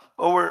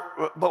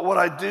 But what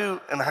I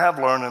do and have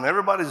learned, and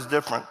everybody's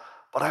different,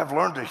 but I have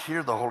learned to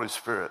hear the Holy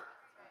Spirit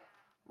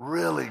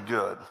really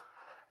good.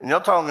 And you're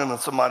talking to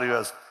somebody who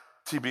has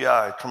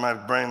TBI,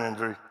 traumatic brain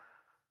injury,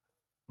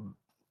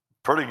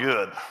 pretty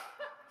good.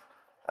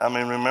 I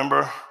mean,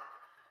 remember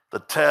the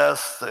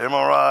tests, the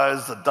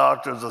MRIs, the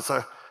doctors,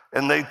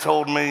 and they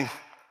told me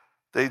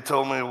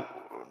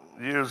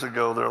years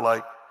ago, they're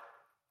like,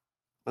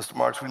 Mr.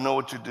 Marks, we know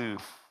what you do,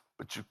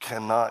 but you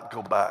cannot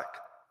go back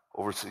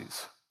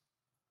overseas.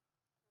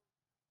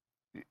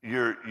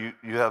 You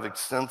have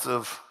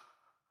extensive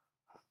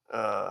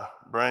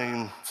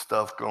brain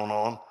stuff going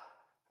on.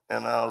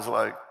 And I was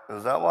like,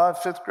 is that why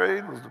 5th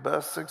grade was the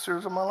best 6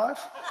 years of my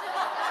life?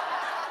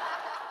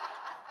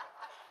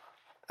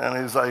 And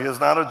he's like, it's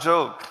not a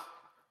joke.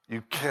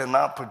 You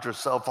cannot put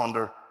yourself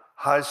under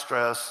high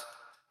stress,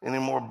 any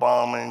more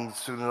bombing.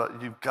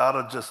 You've got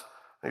to just,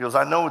 he goes,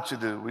 I know what you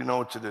do. We know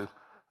what you do. It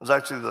was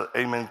actually the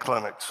Amen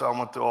Clinic. So I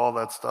went through all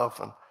that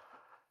stuff.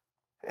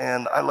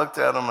 And I looked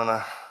at him and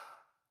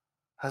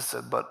I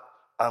said, but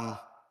I'm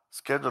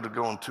scheduled to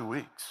go in 2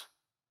 weeks.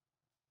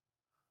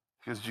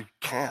 He goes, you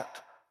can't.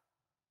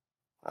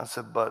 I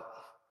said, but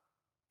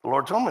the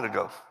Lord told me to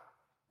go.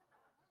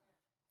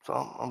 So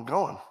I'm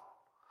going.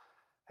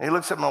 And he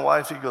looks at my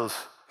wife, he goes,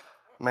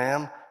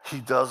 ma'am, he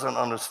doesn't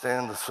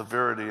understand the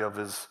severity of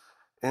his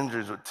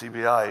injuries with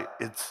TBI.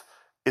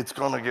 It's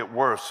going to get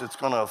worse. It's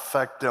going to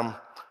affect him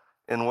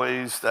in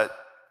ways that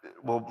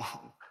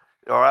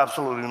are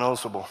absolutely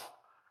noticeable.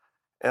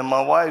 And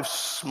my wife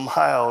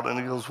smiled, and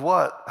he goes,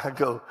 what? I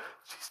go,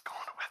 she's going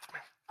with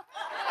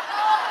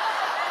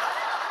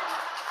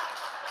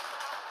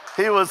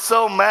me. He was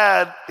so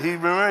mad. He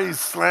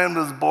slammed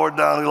his board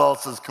down. He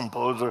lost his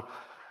composure.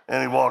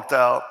 And he walked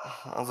out.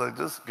 I was like,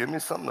 just give me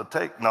something to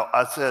take. No,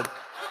 I said,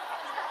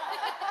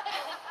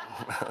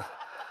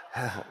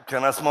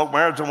 can I smoke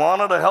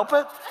marijuana to help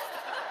it?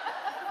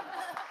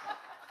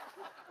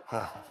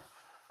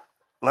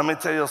 Let me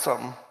tell you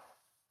something.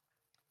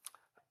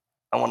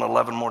 I went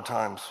 11 more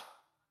times.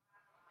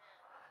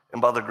 And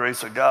by the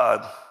grace of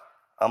God,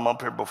 I'm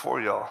up here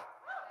before y'all,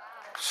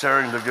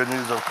 sharing the good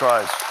news of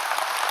Christ.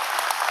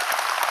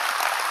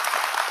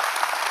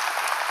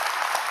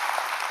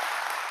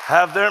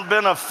 Have there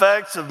been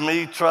effects of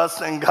me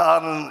trusting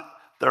God? And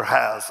there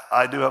has.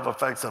 I do have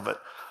effects of it.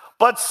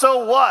 But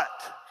so what?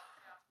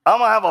 I'm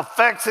going to have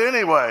effects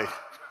anyway.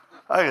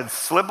 I could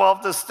slip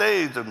off the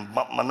stage and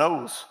bump my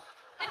nose.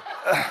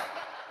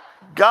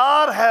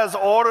 God has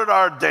ordered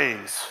our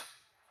days.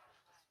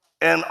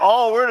 And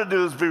all we're to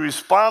do is be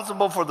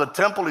responsible for the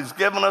temple he's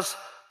given us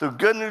through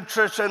good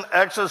nutrition,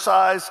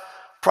 exercise,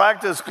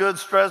 practice good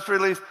stress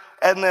relief,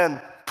 and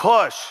then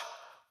push,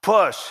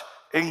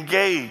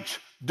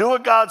 engage. Do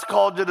what God's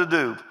called you to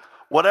do.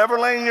 Whatever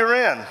lane you're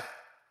in.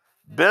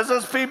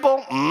 Business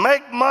people,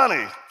 make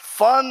money.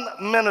 Fund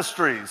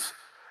ministries.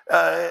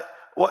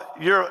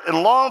 You're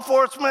in law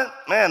enforcement,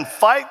 man,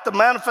 fight the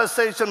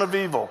manifestation of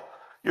evil.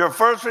 You're a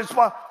first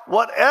responder.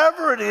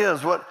 Whatever it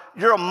is,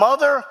 you're a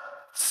mother,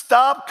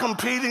 stop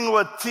competing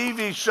with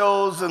TV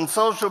shows and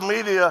social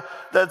media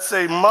that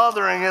say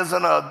mothering is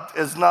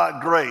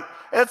not great.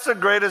 It's the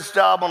greatest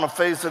job on the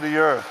face of the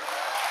earth.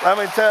 Let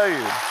me tell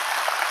you.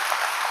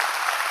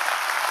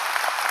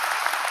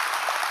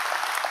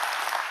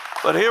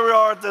 But here we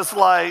are at this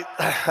light,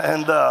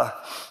 and I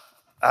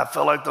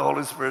felt like the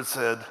Holy Spirit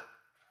said,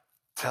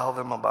 tell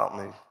them about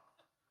me.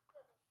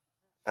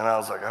 And I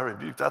was like, I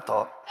rebuke that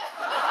thought.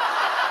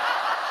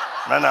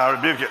 No, I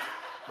rebuke it.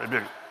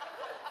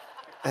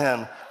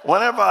 And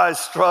whenever I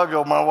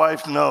struggle, my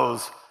wife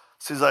knows.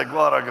 She's like,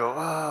 what? I go,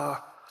 I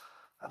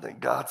think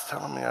God's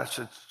telling me I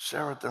should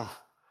share with them.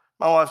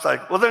 My wife's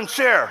like, well, then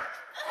share.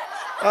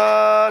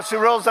 She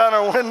rolls down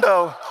her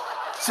window.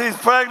 She's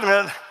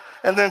pregnant.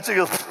 And then she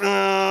goes,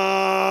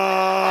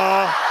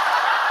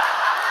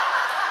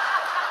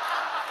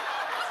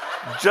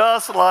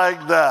 just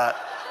like that.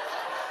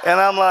 And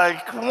I'm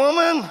like,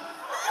 woman.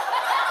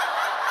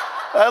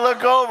 I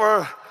look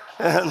over,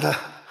 and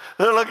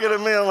they're looking at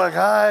me. I'm like,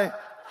 hi.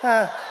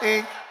 And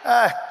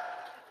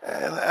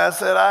I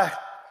said,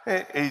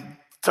 he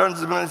turns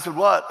to me and he said,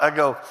 what? I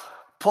go,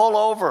 pull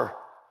over.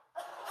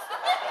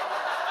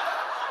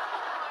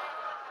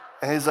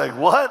 And he's like,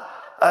 what?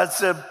 I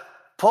said,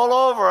 pull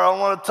over. I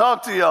want to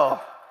talk to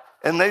y'all.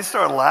 And they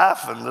start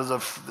laughing. There's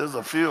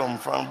a few of them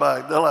front and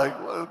back. They're like,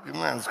 well,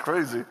 man, it's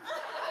crazy.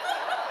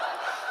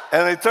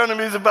 And they turned the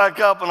music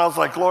back up, and I was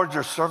like, Lord,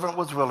 your servant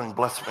was willing.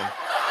 Bless me.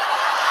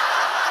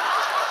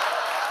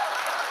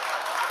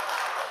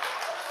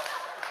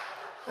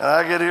 And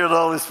I could hear the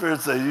Holy Spirit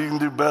say, you can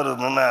do better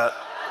than that.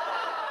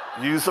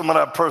 Use some of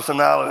that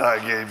personality I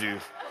gave you.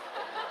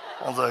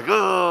 I was like,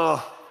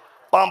 oh,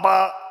 bum,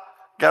 bum.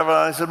 Got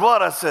around, he said,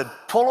 what? I said,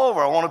 pull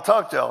over. I want to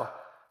talk to y'all.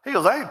 He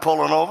goes, I ain't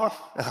pulling over.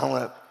 And I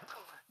went,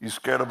 you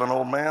scared of an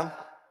old man?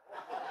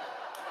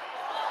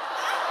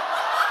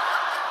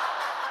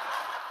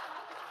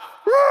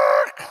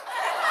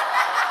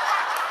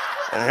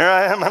 And here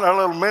I am in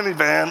our little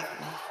minivan.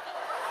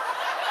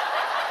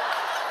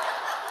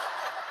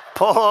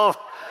 Pull over.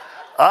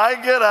 I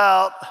get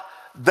out.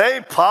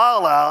 They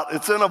pile out.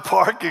 It's in a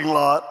parking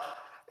lot.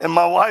 And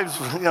my wife's,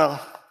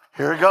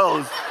 here it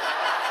goes.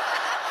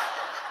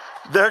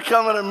 They're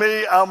coming to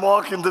me. I'm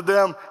walking to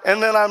them.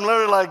 And then I'm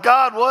literally like,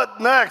 God, what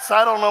next?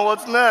 I don't know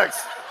what's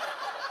next.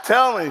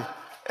 Tell me.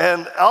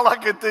 And all I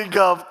could think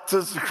of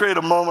just to create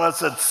a moment, I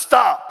said,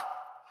 stop.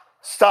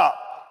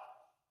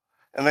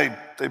 And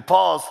they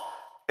paused.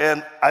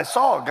 And I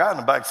saw a guy in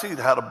the back seat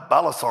had a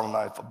balisong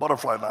knife, a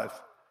butterfly knife.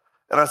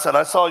 And I said,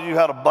 I saw you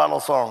had a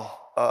balisong,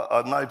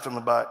 a knife in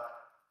the back.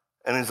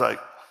 And he's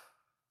like,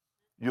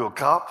 you a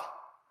cop?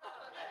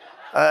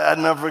 I'd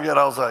never forget.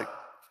 I was like,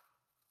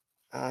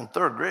 in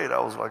third grade, I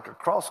was like a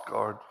cross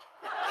guard.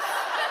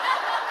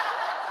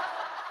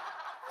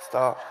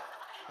 Stop.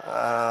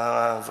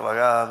 I was like,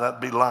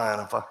 that'd be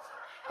lying if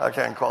I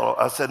can't call it.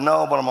 I said,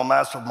 no, but I'm a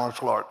master of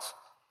martial arts.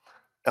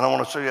 And I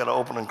want to show you how to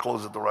open and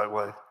close it the right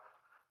way.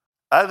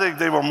 I think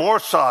they were more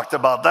shocked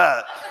about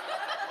that.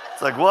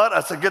 It's like, what?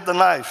 I said, get the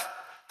knife.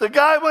 The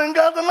guy went and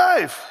got the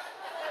knife.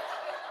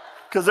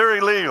 Because they're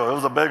illegal. It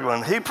was a big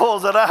one. He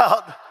pulls it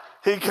out.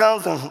 He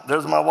comes, and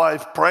there's my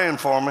wife praying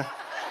for me.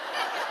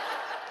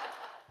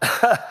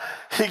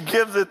 He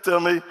gives it to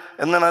me,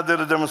 and then I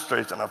did a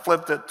demonstration. I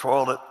flipped it,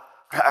 twirled it,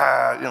 did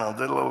a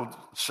little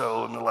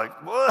show, and they're like,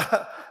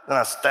 what? Then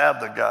I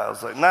stabbed the guy. I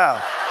was like,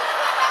 now.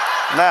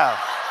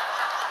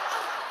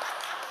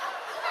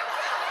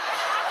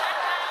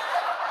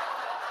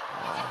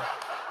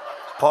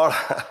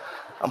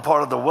 I'm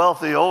part of the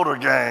wealthy older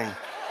gang.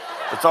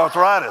 It's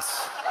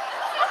arthritis.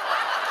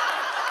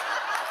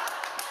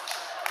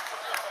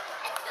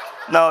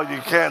 No,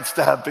 you can't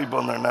stab people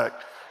in their neck.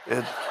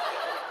 It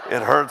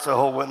hurts the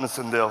whole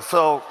witnessing deal.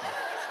 So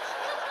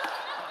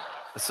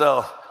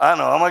So I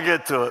know, I'm going to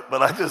get to it,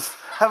 but I just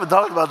haven't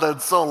talked about that in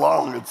so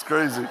long. It's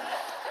crazy.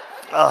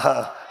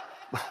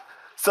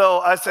 So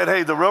I said,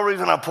 hey, the real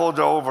reason I pulled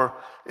you over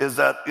is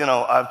that,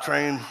 I've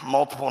trained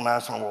multiple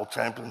national world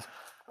champions.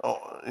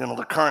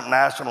 The current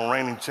national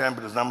reigning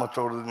champion is not much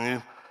older than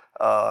you.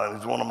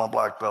 He's one of my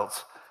black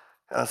belts.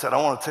 And I said,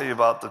 I want to tell you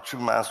about the true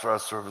master I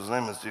serve. His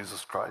name is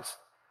Jesus Christ.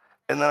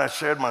 And then I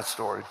shared my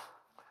story.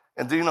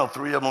 And do you know,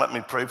 3 of them let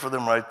me pray for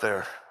them right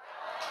there.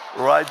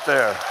 Right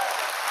there.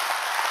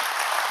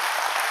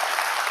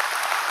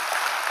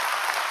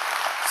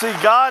 See,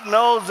 God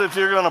knows if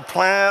you're going to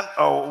plant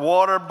or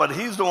water, but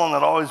he's the one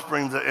that always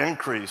brings the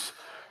increase.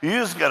 You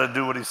just got to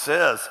do what he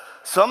says.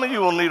 Some of you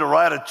will need to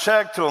write a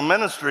check to a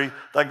ministry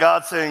that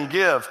God's saying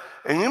give,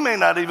 and you may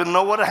not even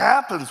know what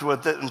happens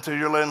with it until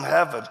you're in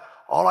heaven.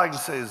 All I can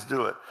say is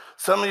do it.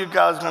 Some of you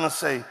guys are going to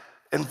say,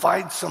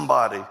 invite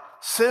somebody.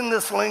 Send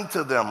this link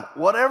to them.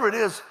 Whatever it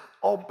is,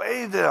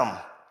 obey them.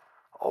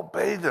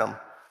 Obey them.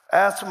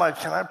 Ask somebody,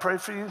 can I pray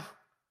for you?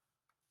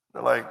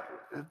 They're like,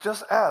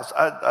 just ask.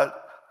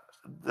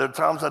 There are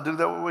times I do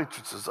that with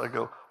waitresses. I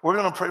go, we're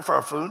going to pray for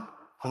our food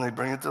when they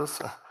bring it to us.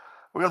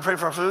 We're going to pray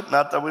for our food.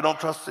 Not that we don't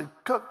trust the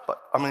cook,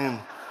 but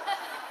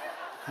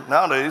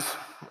nowadays.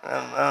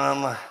 And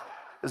I'm like,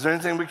 is there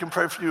anything we can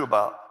pray for you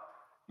about?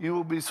 You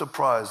will be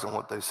surprised in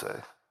what they say.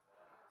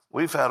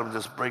 We've had them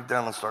just break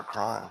down and start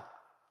crying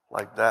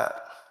like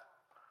that.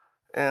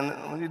 And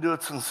when you do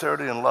it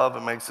sincerity and love,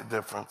 it makes a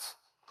difference.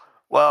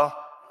 Well,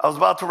 I was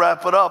about to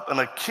wrap it up, and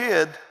a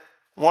kid,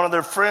 one of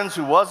their friends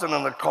who wasn't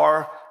in the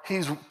car,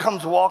 he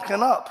comes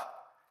walking up,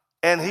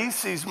 and he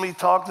sees me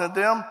talking to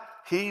them.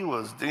 He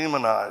was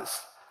demonized,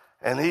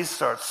 and he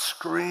starts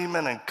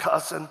screaming and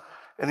cussing,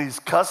 and he's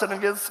cussing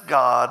against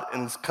God,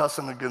 and he's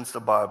cussing against the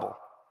Bible.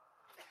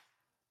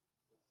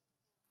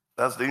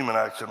 That's demon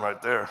action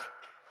right there.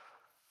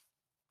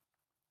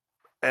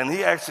 And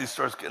he actually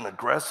starts getting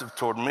aggressive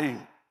toward me.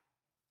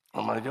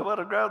 I'm like, you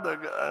better grab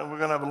that guy. We're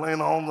going to have a laying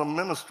hands on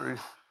ministry.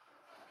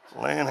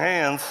 Laying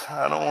hands.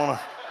 I don't want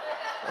to.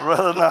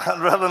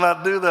 I'd rather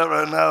not do that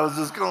right now. It's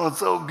just going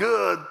so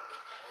good.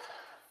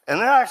 And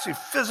they're actually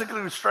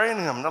physically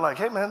restraining him. They're like,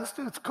 hey, man, this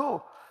dude's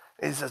cool.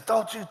 And he says,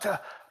 don't you tell.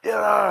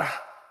 Yeah.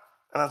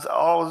 And I said,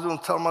 all I was doing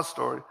was telling my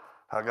story,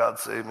 how God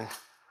saved me,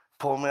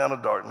 pulled me out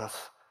of darkness.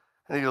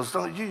 And he goes,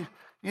 you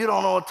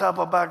don't know what type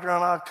of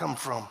background I come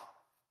from.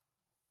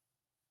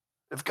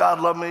 If God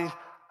loved me,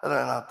 and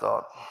then I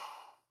thought,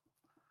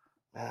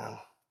 man,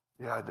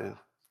 yeah, I do.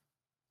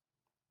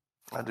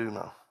 I do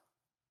know.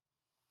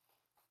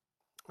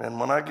 And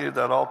when I gave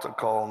that altar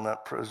call in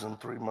that prison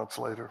 3 months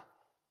later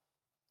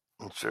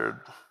and shared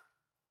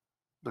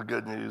the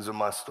good news of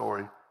my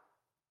story,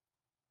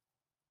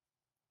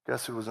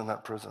 guess who was in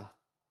that prison?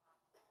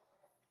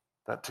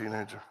 That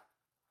teenager.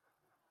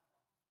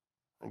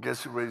 And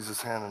guess who raised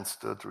his hand and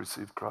stood to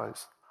receive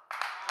Christ?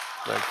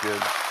 That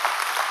kid.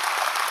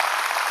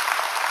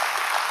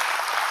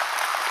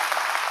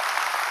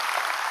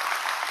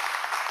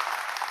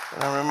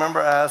 And I remember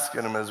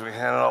asking him as we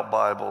handed out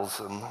Bibles,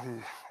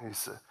 and he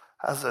said,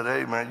 I said,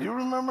 hey, man, you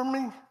remember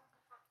me?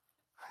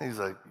 He's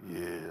like,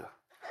 yeah.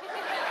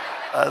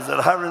 I said,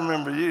 I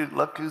remember you.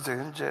 Look who's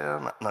in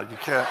jail. No, you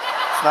can't.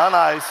 It's not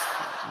nice.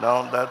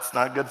 No, that's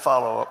not good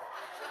follow-up.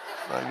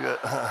 Not good.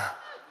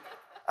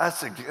 I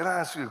said, can I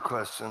ask you a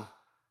question?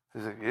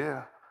 He said,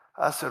 yeah.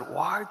 I said,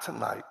 why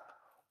tonight?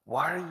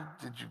 Why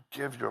did you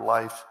give your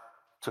life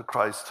to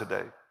Christ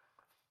today?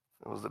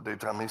 It was the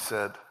daytime. He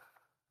said,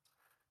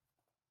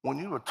 when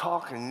you were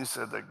talking, you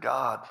said that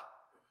God,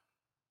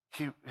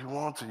 He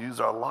wanted to use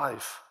our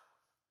life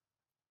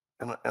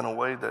in a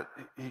way that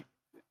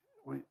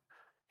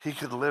he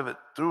could live it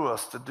through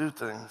us to do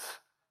things.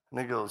 And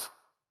he goes,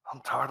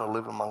 I'm tired of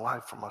living my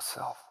life for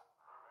myself.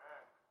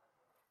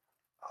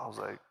 I was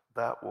like,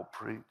 that will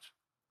preach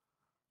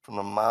from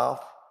the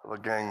mouth of a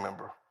gang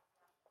member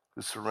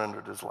who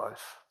surrendered his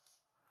life.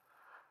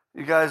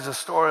 You guys, the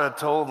story I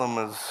told them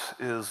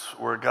is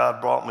where God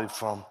brought me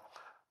from.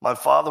 My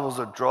father was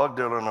a drug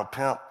dealer and a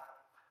pimp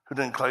who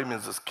didn't claim me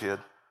as his kid.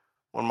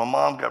 When my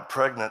mom got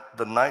pregnant,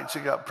 the night she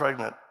got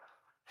pregnant,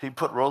 he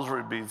put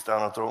rosary beads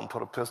down her throat and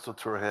put a pistol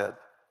to her head.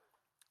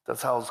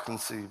 That's how I was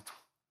conceived.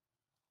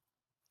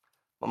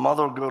 My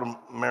mother would go to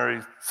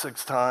marry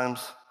 6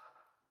 times.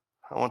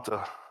 I went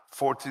to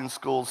 14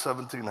 schools,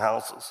 17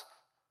 houses.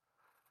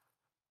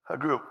 I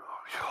grew up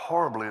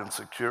horribly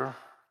insecure.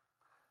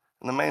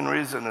 And the main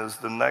reason is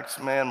the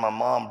next man my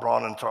mom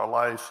brought into our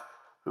life,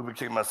 who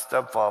became my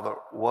stepfather,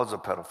 was a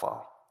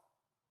pedophile.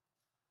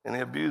 And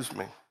he abused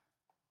me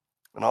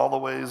in all the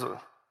ways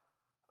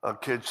a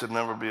kid should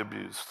never be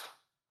abused.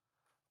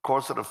 Of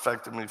course, it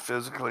affected me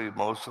physically,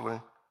 emotionally,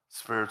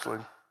 spiritually.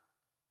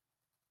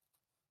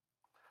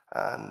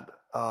 And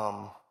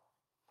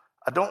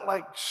I don't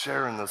like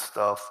sharing this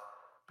stuff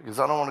because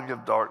I don't want to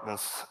give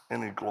darkness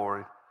any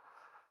glory.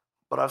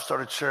 But I've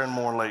started sharing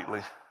more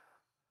lately.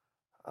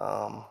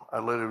 I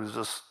literally was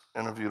just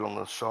interviewed on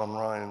the Sean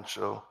Ryan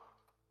show,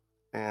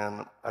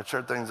 and I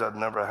shared things I'd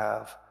never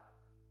have.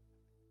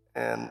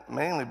 And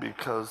mainly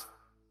because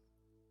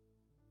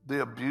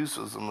The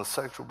abuses and the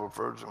sexual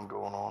perversion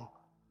going on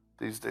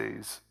these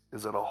days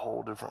is at a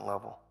whole different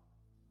level.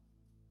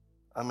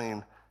 I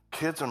mean,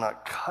 kids are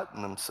not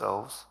cutting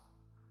themselves.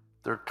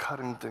 They're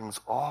cutting things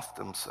off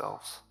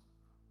themselves.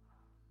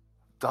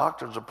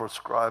 Doctors are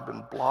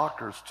prescribing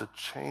blockers to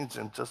change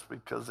them just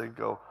because they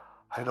go,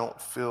 I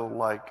don't feel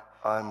like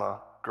I'm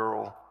a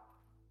girl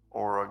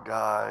or a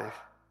guy.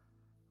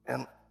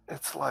 And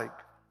it's like,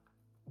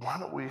 why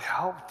don't we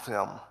help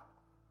them,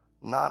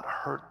 not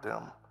hurt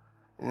them?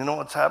 And you know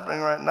what's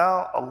happening right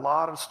now? A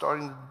lot are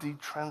starting to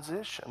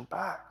detransition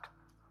back.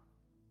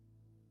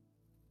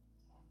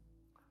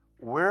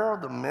 Where are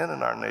the men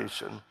in our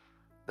nation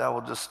that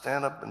will just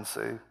stand up and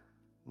say,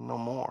 no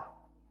more?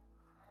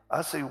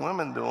 I see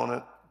women doing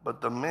it,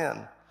 but the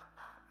men.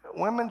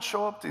 Women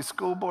show up to these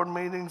school board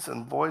meetings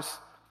and voice.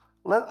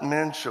 Let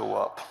men show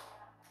up.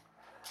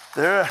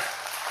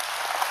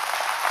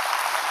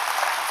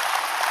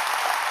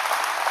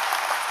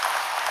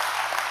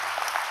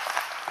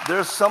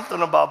 There's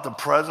something about the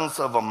presence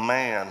of a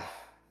man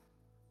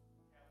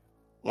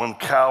when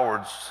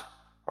cowards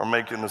are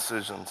making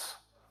decisions.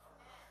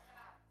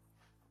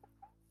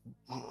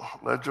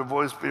 Let your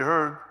voice be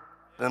heard,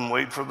 then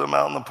wait for them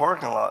out in the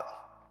parking lot.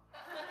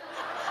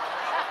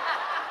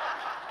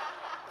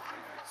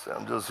 Say,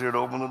 I'm just here to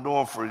open the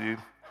door for you.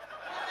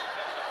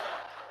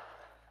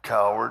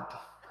 Coward.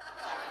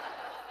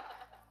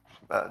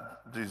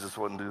 Jesus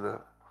wouldn't do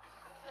that.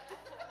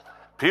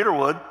 Peter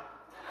would.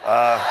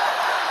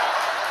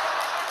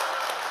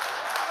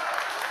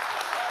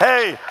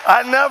 Hey,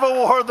 I never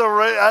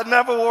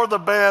wore the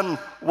band,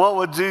 What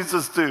Would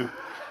Jesus Do?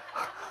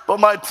 But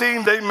my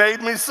team, they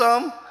made me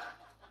some.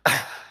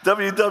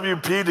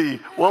 WWPD,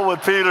 What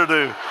Would Peter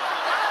Do?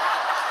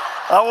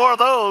 I wore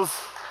those.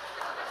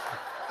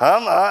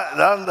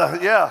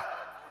 Yeah.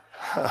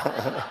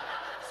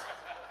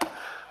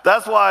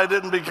 That's why I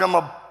didn't become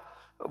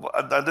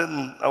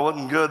I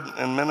wasn't good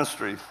in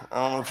ministry. I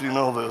don't know if you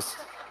know this.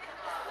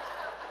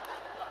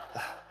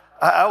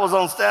 I was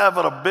on staff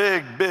at a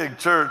big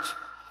church,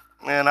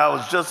 and I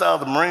was just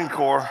out of the Marine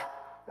Corps,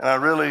 and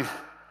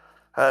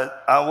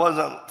I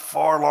wasn't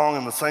far along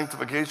in the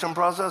sanctification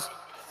process.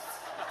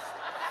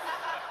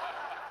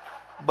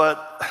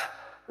 But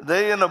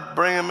they ended up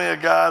bringing me a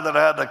guy that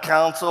I had to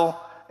counsel,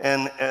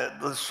 and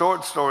the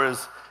short story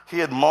is he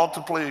had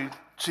multiply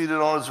cheated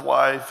on his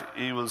wife,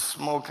 he was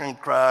smoking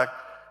crack,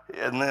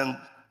 and then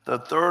the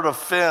third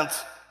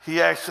offense, he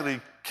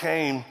actually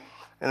came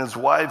and his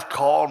wife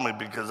called me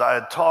because I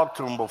had talked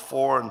to him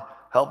before and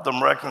helped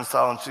them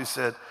reconcile, and she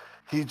said,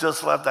 he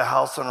just left the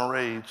house in a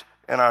rage,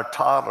 and our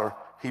toddler,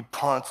 he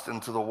punched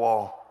into the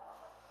wall.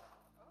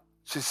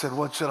 She said,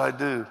 what should I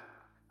do?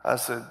 I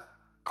said,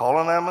 call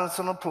an ambulance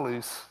and the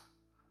police,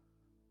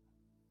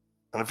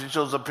 and if he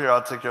shows up here,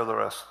 I'll take care of the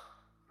rest.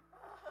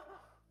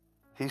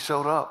 He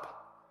showed up.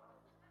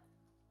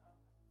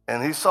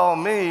 And he saw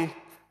me,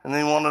 and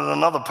he wanted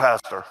another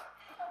pastor.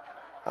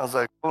 I was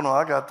like, oh no,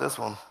 I got this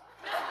one.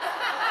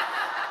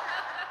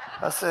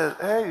 I said,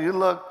 hey, you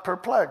look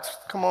perplexed.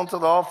 Come on to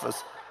the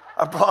office.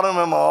 I brought him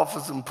in my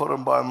office and put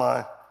him behind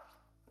my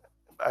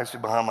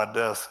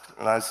desk,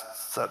 and I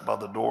sat by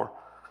the door.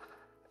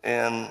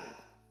 And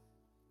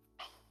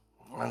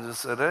I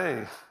just said,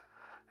 hey.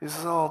 He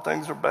says, oh,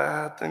 things are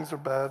bad,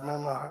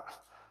 man.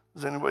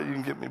 Is there any way you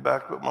can get me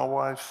back with my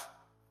wife?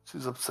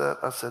 She's upset.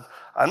 I said,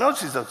 I know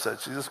she's upset.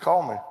 She just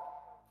called me.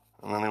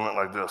 And then he went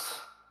like this.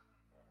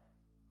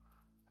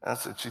 And I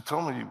said, she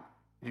told me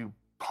you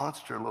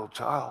punched your little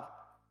child,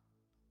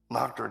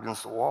 knocked her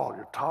against the wall,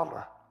 your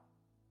toddler.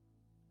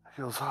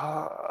 He goes,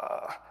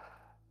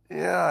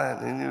 yeah,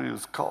 and he knew he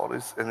was called,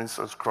 and he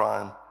starts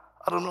crying.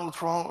 I don't know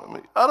what's wrong with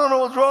me. I don't know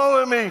what's wrong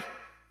with me.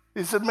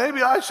 He said,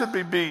 maybe I should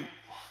be beat.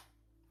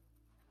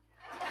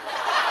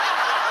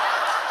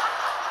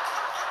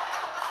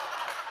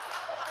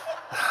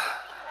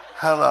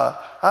 I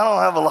don't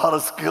have a lot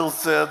of skill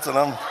sets,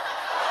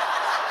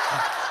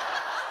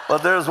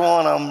 but there's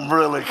one I'm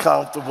really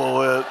comfortable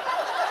with.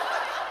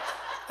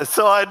 And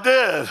so I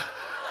did.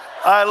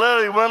 I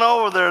literally went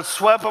over there,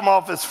 swept him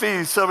off his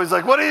feet. Somebody's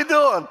like, what are you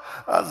doing?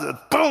 I said,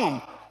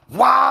 boom,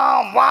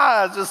 wow.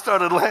 I just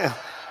started laying.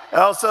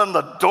 And all of a sudden,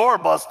 the door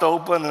bust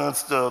open, and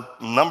it's the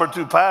number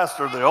 2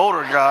 pastor, the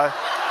older guy.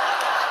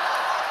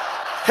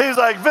 He's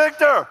like,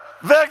 Victor,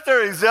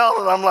 he's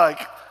yelling. I'm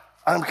like,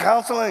 I'm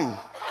counseling.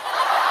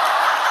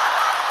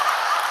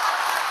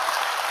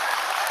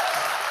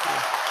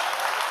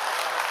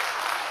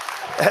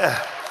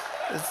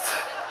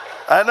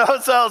 I know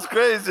it sounds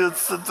crazy.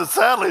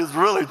 Sadly, it's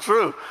really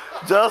true.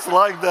 Just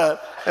like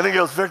that. And he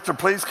goes, Victor,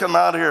 please come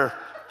out here.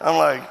 I'm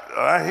like,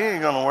 all right, he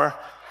ain't going nowhere.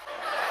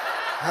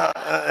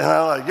 And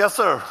I'm like, yes,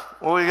 sir.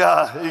 What we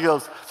got? He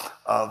goes,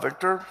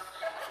 Victor.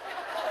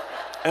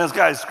 And this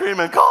guy's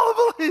screaming, call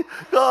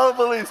the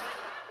police.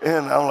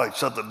 And I'm like,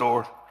 shut the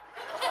door.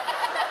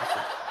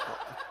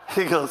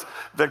 He goes,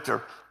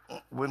 Victor,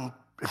 when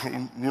he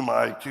knew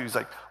my IQ, he's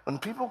like, when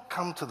people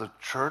come to the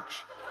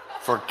church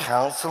for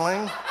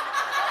counseling,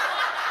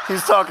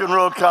 he's talking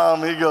real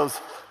calm. He goes,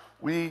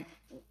 we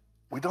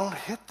don't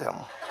hit them.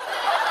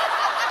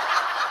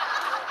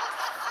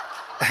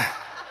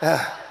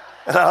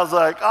 And I was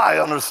like,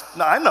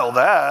 I know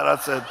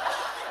that.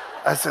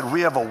 I said,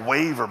 we have a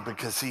waiver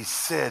because he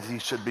said he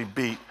should be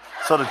beat.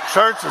 So the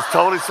church is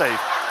totally safe.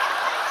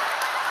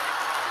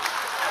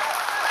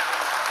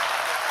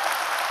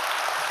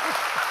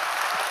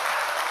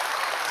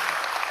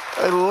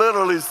 I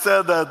literally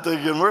said that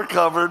thing, and we're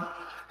covered.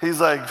 He's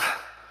like,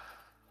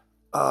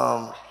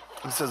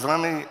 he says, let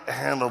me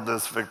handle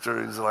this,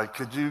 Victor. He's like,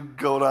 could you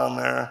go down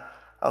there?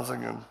 I was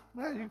thinking,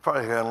 yeah, you can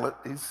probably handle it.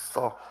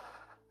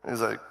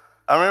 He's like,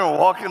 I remember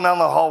walking down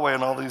the hallway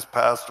and all these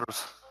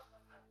pastors,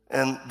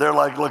 and they're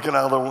like looking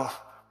out of the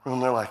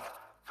room. They're like,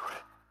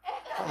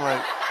 I'm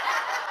like,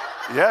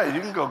 yeah, you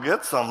can go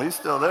get some. He's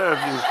still there.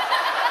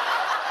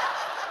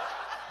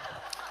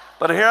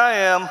 But here I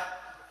am,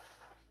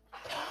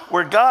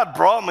 where God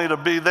brought me to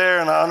be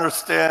there, and I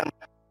understand.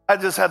 I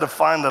just had to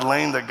find the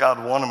lane that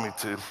God wanted me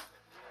to.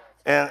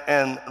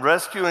 And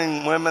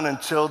rescuing women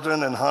and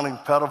children and hunting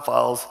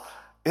pedophiles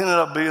ended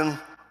up being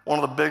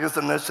one of the biggest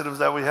initiatives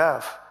that we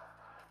have.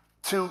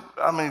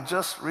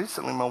 Just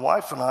recently, my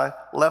wife and I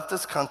left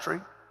this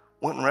country,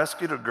 went and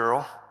rescued a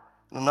girl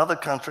in another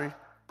country,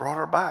 brought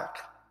her back.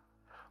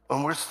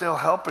 And we're still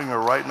helping her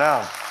right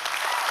now.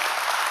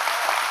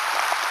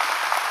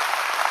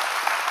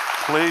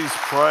 Please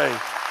pray.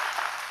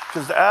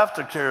 Because the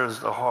aftercare is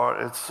the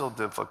hard, it's so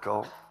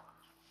difficult.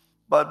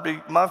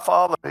 But my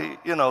father,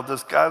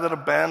 this guy that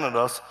abandoned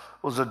us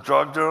was a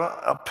drug dealer,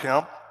 a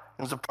pimp,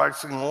 he was a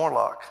practicing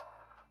warlock.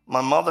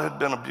 My mother had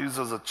been abused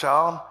as a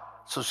child,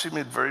 so she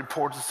made very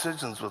poor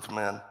decisions with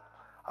men.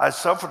 I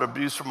suffered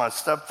abuse from my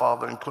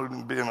stepfather,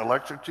 including being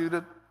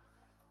electrocuted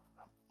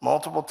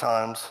multiple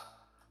times.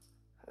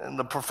 And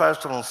the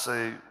professionals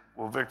say,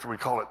 well, Victor, we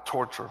call it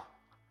torture.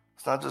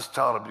 It's not just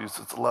child abuse,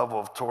 it's a level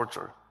of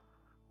torture.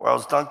 Where I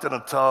was dunked in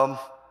a tub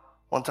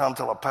one time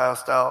till I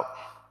passed out,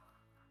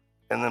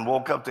 and then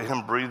woke up to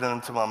him breathing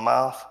into my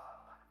mouth.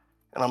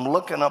 And I'm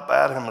looking up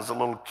at him as a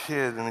little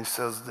kid, and he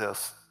says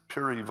this,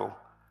 pure evil.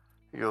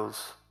 He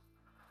goes,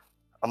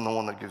 I'm the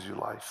one that gives you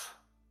life.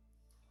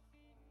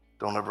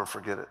 Don't ever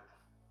forget it.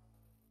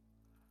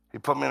 He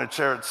put me in a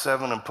chair at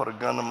 7 and put a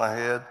gun to my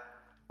head,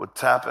 would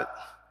tap it,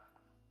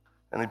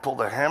 and he pulled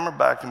the hammer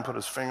back and put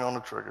his finger on the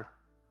trigger.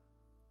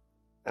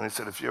 And he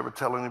said, if you ever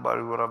tell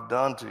anybody what I've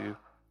done to you,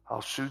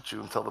 I'll shoot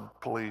you and tell the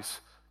police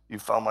you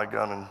found my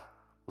gun and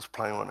was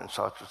playing with it and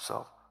shot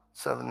yourself.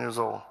 7 years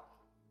old.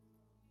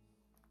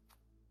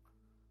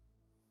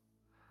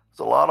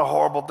 There's a lot of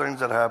horrible things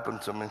that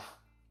happened to me.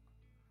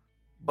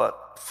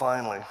 But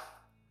finally,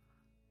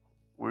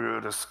 we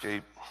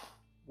escaped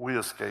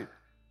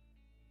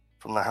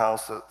from the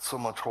house that so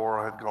much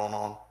horror had gone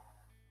on.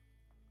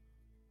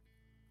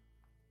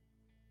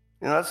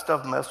 That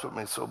stuff messed with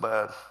me so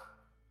bad.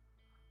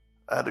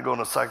 I had to go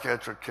into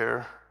psychiatric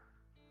care.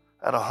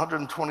 I had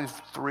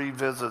 123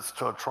 visits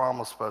to a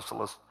trauma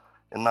specialist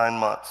in 9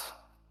 months.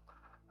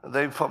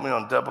 They put me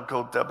on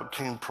Depakote,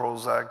 Depakine,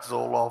 Prozac,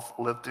 Zoloft,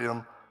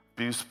 lithium,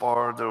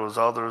 Buspar. There was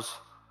others.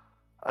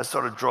 I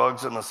started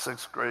drugs in the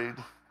 6th grade.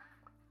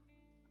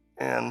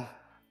 And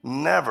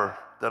never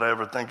did I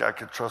ever think I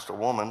could trust a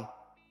woman,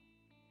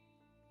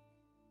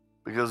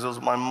 because it was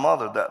my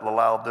mother that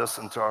allowed this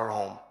into our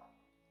home.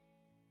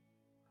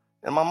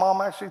 And my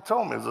mom actually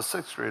told me as a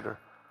 6th grader,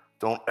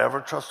 don't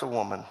ever trust a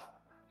woman.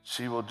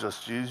 She will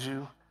just use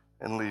you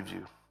and leave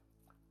you.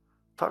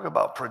 Talk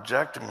about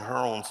projecting her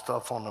own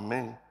stuff onto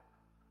me.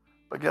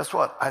 But guess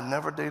what? I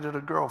never dated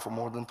a girl for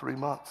more than 3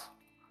 months.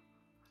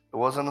 It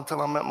wasn't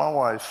until I met my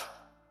wife,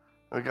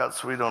 we got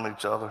sweet on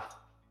each other,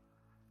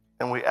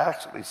 and we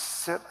actually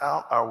sent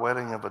out our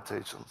wedding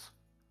invitations.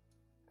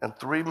 And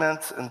 3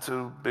 months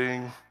into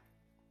being,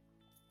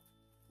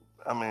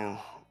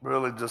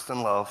 really just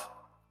in love,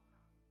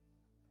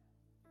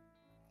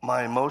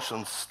 my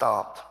emotions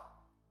stopped.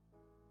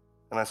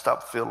 And I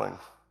stopped feeling.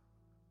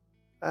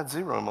 I had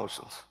zero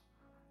emotions.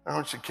 And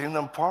when she came to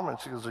the apartment,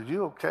 she goes, are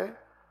you okay?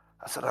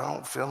 I said, I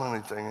don't feel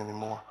anything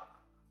anymore.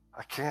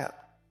 I can't.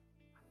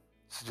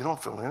 She said, you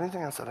don't feel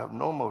anything? I said, I have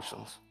no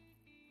emotions.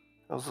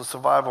 It was a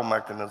survival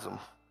mechanism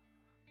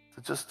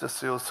to just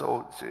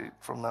dissociate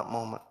from that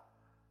moment.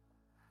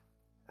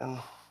 And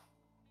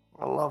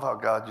I love how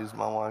God used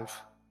my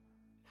wife.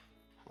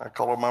 I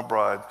call her my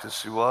bride because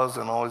she was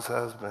and always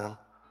has been.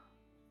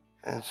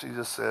 And she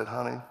just said,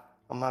 honey,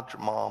 I'm not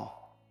your mom.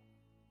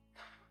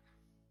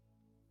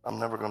 I'm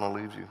never going to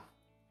leave you,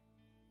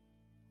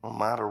 no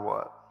matter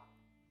what.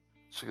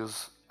 She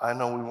goes, I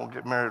know we won't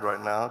get married right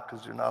now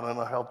because you're not in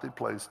a healthy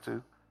place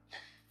to.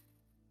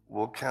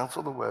 We'll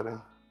cancel the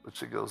wedding. But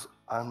she goes,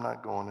 I'm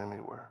not going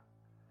anywhere.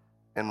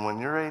 And when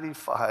we're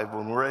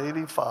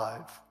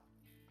 85,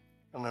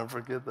 I'll never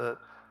forget that.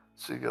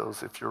 She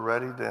goes, if you're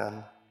ready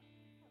then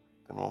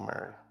we'll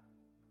marry.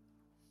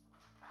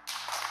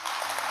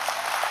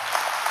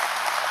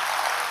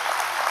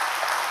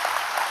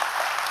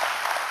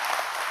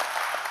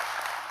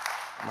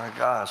 My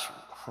gosh,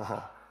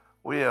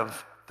 we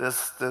have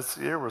this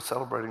year, we're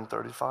celebrating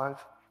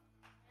 35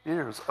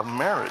 years of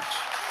marriage.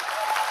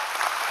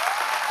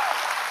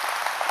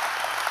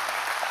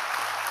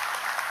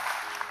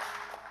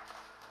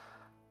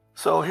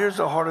 So here's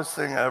the hardest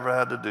thing I ever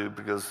had to do,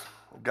 because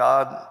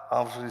God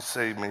obviously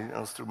saved me, and it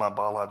was through my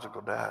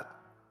biological dad.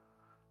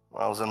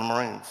 When I was in the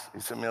Marines, he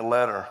sent me a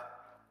letter,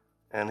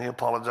 and he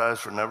apologized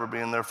for never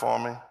being there for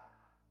me. And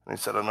he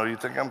said, I know you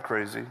think I'm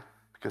crazy,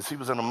 because he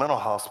was in a mental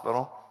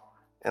hospital,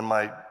 and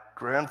my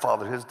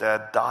grandfather, his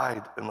dad,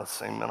 died in the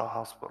same mental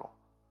hospital.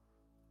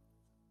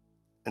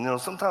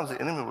 And sometimes the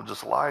enemy will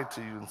just lie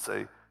to you and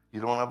say, you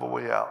don't have a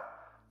way out.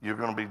 You're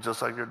going to be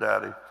just like your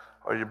daddy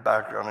or your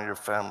background or your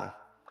family.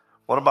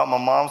 What about my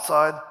mom's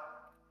side?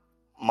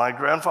 My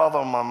grandfather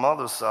on my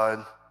mother's side,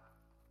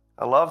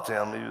 I loved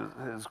him.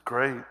 He was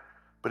great,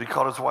 but he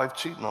caught his wife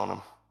cheating on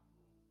him.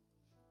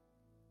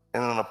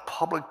 And in a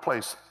public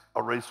place,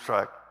 a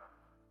racetrack,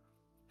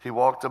 he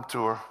walked up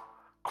to her.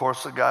 Of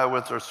course, the guy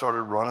with her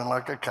started running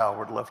like a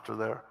coward, left her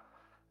there.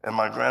 And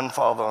my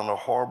grandfather, on a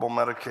horrible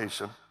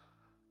medication,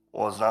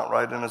 was not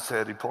right in his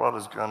head. He pulled out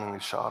his gun and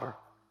he shot her.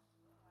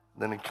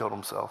 Then he killed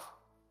himself.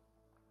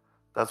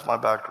 That's my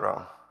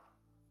background.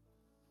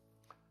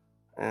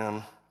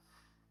 And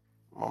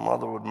my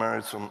mother would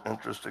marry some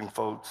interesting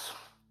folks.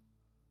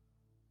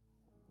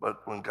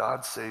 But when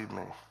God saved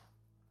me,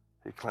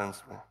 he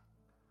cleansed me.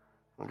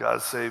 When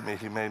God saved me,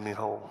 he made me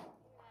whole.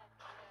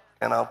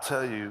 And I'll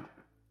tell you,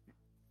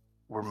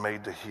 we're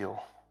made to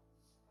heal,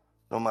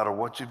 no matter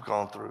what you've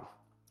gone through.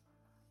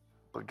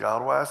 But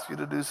God will ask you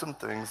to do some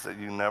things that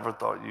you never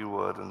thought you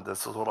would, and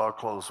this is what I'll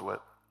close with.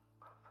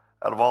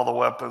 Out of all the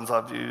weapons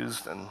I've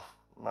used, and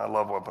I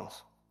love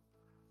weapons,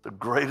 the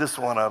greatest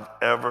one I've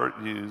ever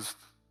used,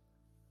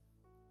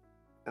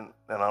 and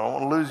I don't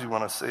want to lose you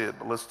when I say it,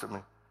 but listen to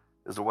me,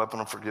 is the weapon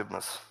of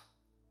forgiveness.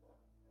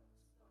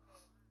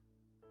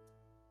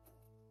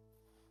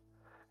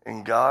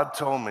 And God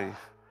told me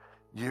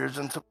years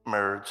into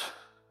marriage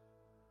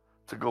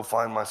to go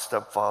find my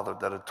stepfather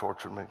that had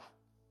tortured me.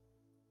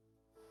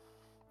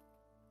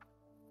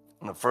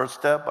 And the first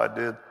step I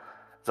did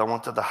is I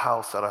went to the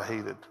house that I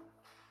hated.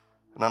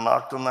 And I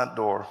knocked on that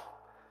door,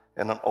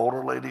 and an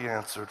older lady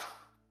answered.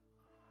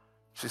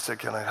 She said,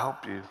 can I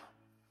help you?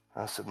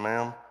 I said,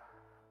 ma'am,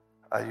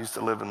 I used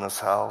to live in this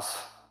house.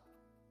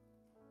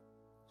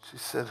 She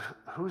said,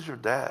 who's your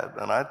dad?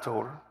 And I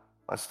told her,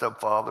 my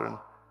stepfather. And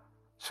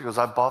she goes,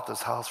 I bought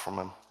this house from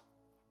him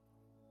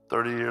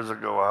 30 years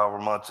ago, however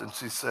much. And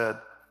she said,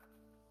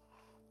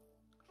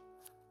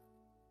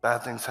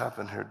 bad things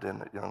happened here,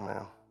 didn't it, young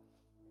man?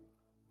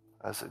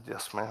 I said,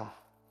 yes, ma'am.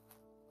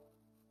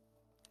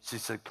 She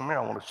said, come here,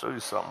 I want to show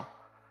you something.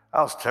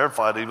 I was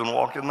terrified to even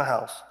walk in the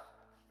house.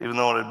 Even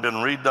though it had been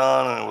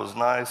redone and it was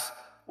nice,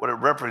 what it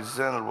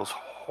represented was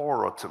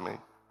horror to me.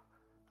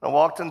 I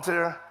walked into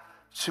there.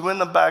 She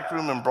went in the back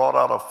room and brought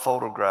out a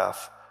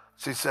photograph.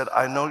 She said,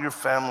 I know your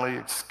family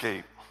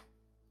escaped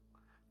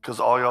because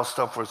all y'all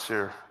stuff was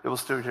here. It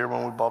was still here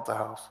when we bought the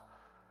house.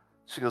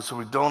 She goes, so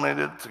we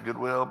donated it to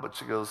Goodwill, but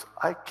she goes,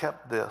 I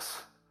kept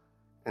this.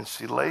 And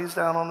she lays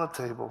down on the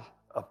table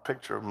a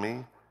picture of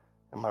me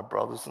and my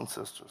brothers and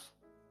sisters.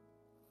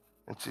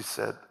 And she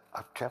said,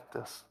 I've kept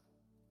this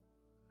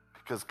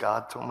because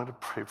God told me to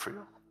pray for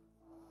you.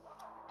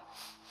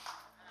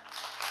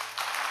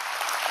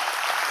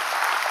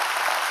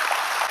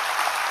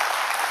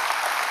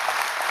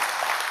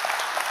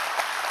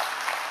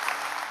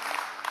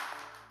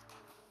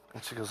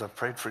 And she goes, I've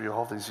prayed for you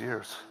all these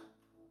years.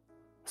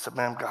 I said,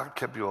 ma'am, God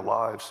kept you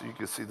alive so you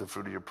could see the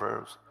fruit of your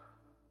prayers.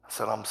 I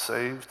said, I'm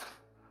saved.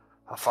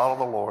 I follow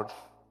the Lord.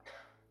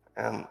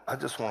 And I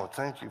just want to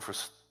thank you for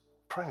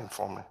praying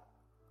for me.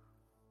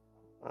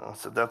 And I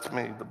said, that's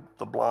me,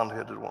 the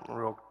blonde-headed one,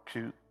 real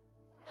cute.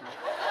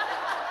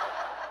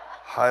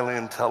 Highly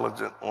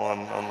intelligent one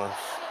on the...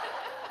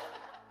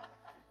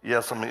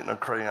 Yes, I'm eating a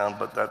crayon,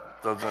 but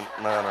that doesn't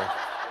matter.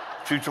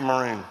 Future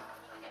Marine.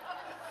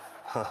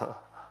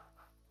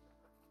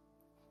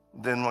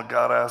 Then what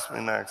God asked me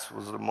next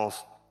was the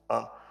most...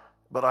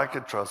 but I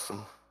could trust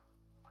him.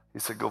 He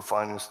said, go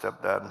find your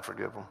stepdad and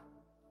forgive him.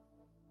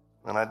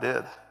 And I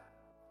did.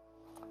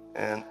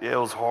 And yeah, it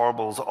was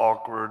horrible, it was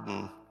awkward,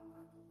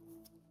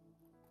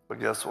 but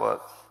guess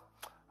what?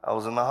 I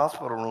was in the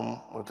hospital room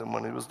with him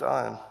when he was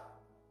dying.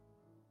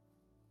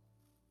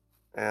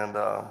 And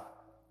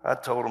I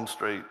told him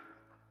straight.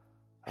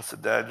 I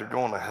said, Dad, you're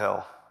going to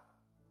hell.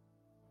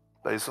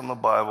 Based on the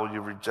Bible,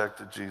 you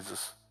rejected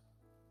Jesus.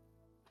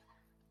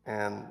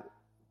 And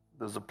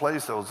there's a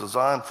place that was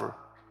designed for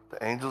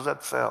the angels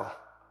that fell,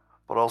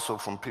 but also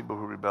from people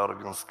who rebelled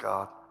against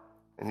God.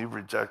 And you've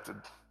rejected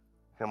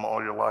him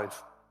all your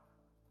life.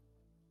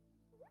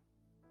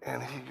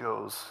 And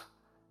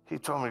he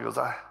told me, he goes,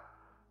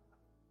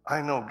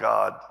 I know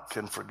God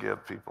can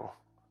forgive people,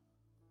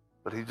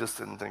 but he just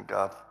didn't think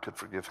God could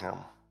forgive him.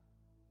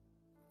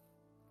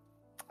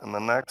 And the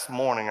next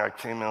morning I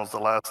came in, it was the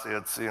last day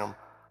I'd see him.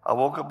 I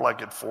woke up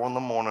like at 4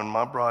 a.m.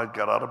 My bride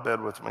got out of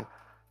bed with me,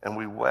 and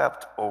we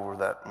wept over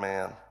that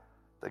man,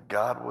 that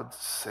God would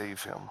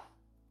save him.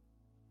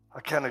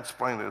 I can't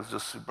explain it, it was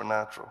just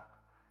supernatural.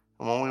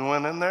 And when we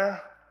went in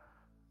there,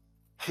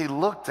 he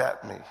looked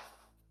at me.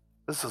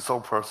 This is so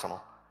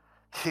personal.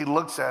 He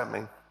looks at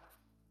me,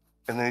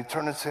 and then he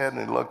turned his head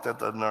and he looked at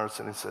the nurse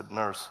and he said,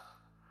 Nurse,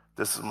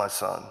 this is my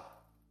son.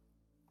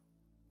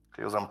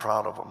 He goes, I'm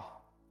proud of him.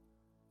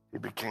 He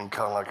became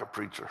kind of like a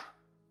preacher,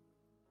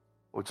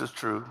 which is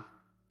true,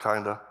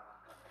 kind of.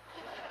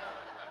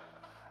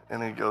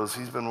 And he goes,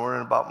 he's been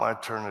worrying about my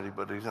eternity,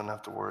 but he doesn't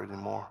have to worry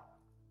anymore.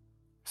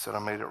 He said, I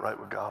made it right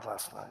with God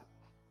last night.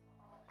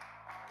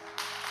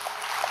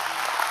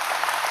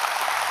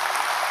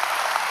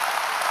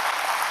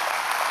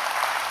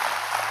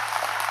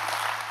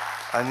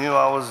 I knew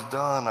I was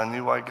done. I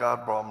knew why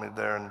God brought me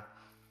there.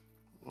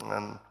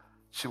 And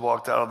she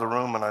walked out of the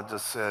room, and I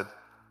just said,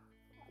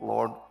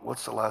 Lord,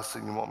 what's the last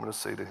thing you want me to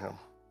say to him?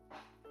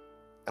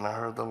 And I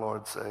heard the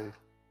Lord say,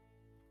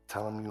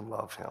 tell him you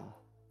love him.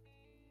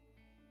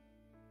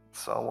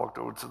 So I walked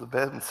over to the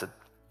bed and said,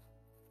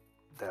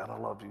 Dad, I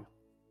love you.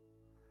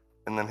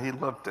 And then he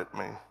looked at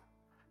me,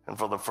 and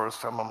for the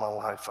first time in my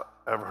life,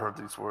 I ever heard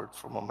these words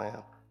from a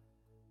man.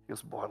 He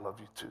goes, boy, I love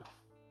you too.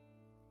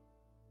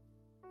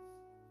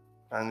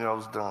 I knew I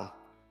was done.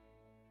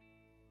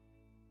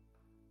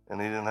 And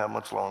he didn't have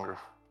much longer.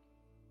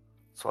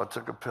 So I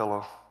took a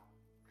pillow.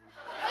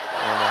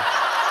 And,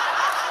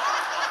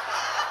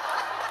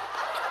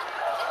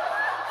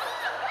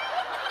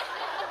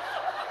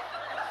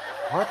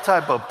 what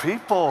type of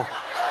people?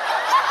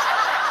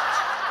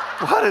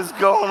 What is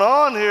going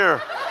on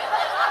here?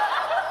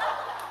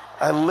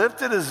 I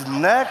lifted his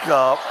neck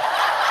up.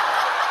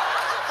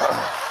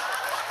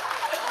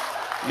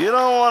 You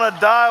don't want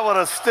to die with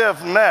a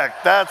stiff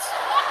neck. That's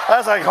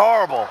like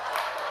horrible.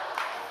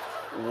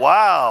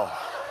 Wow.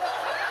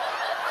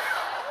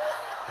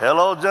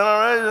 Hello,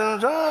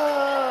 generation.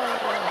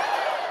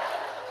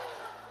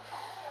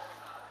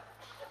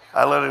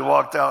 I literally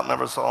walked out,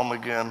 never saw him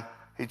again.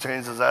 He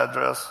changed his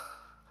address.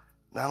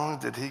 Not only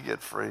did he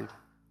get free,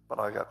 but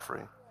I got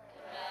free.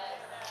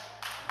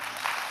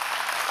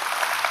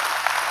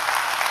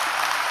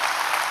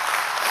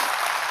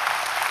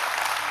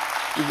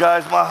 You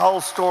guys, my whole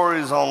story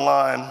is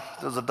online.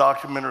 There's a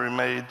documentary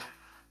made,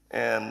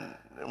 and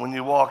when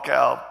you walk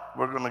out,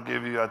 we're going to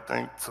give you, I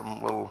think,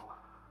 some little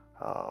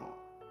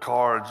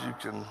cards. You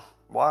can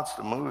watch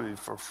the movie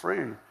for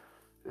free.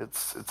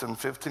 It's in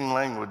 15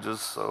 languages,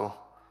 so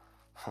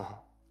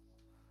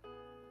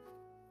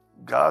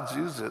God's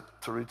used it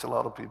to reach a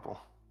lot of people.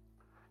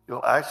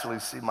 You'll actually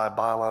see my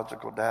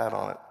biological dad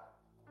on it.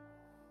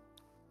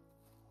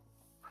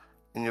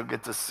 And you'll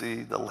get to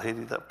see the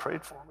lady that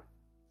prayed for me.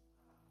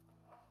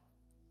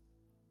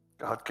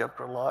 God kept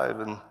her alive,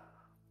 and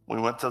we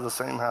went to the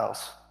same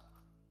house.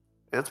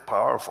 It's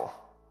powerful.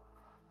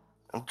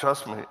 And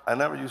trust me, I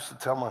never used to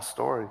tell my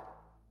story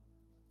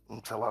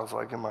until I was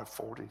like in my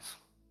 40s.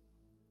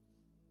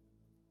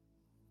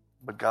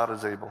 But God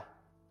is able.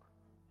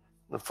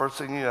 The first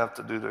thing you have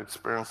to do to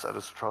experience that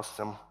is trust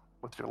him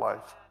with your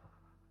life.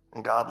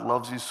 And God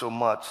loves you so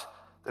much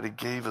that he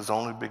gave his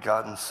only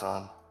begotten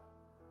son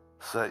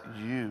so that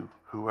you,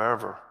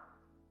 whoever,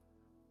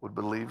 would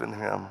believe in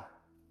him,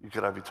 you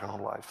could have eternal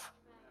life.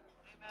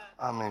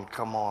 I mean,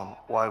 come on.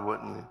 Why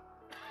wouldn't you?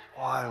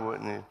 Why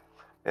wouldn't you?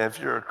 And if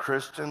you're a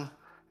Christian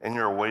and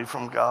you're away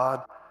from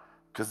God,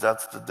 because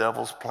that's the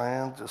devil's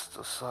plan, just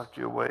to suck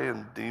you away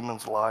and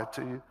demons lie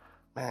to you,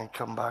 man,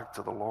 come back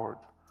to the Lord.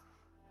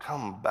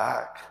 Come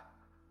back.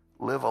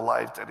 Live a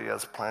life that he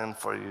has planned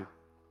for you.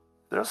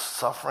 There's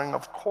suffering,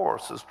 of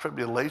course. There's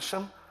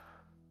tribulation.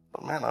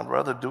 But man, I'd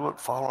rather do it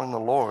following the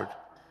Lord.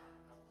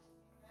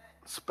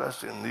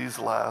 Especially in these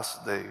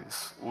last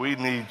days. We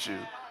need you.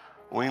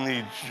 We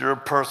need your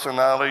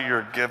personality,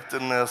 your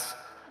giftedness,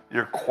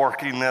 your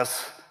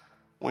quirkiness.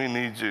 We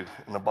need you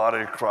in the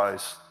body of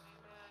Christ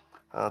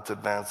to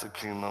advance the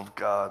kingdom of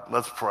God.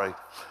 Let's pray.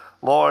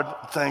 Lord,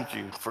 thank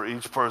you for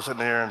each person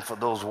here and for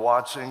those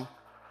watching.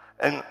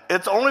 And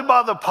it's only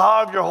by the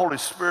power of your Holy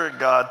Spirit,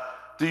 God,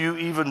 do you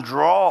even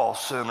draw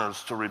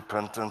sinners to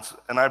repentance.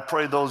 And I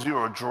pray those you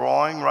are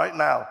drawing right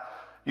now.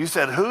 You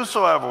said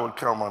whosoever would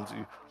come unto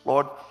you.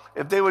 Lord,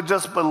 if they would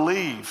just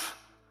believe,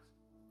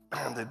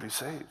 man, they'd be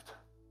saved.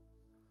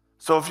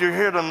 So if you're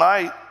here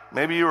tonight,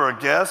 maybe you're a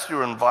guest,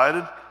 you're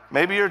invited,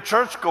 maybe you're a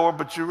churchgoer,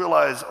 but you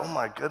realize, oh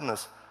my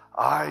goodness,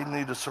 I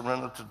need to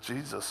surrender to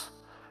Jesus.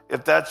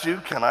 If that's you,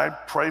 can I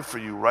pray for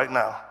you right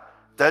now?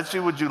 If that's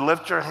you, would you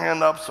lift your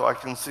hand up so I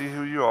can see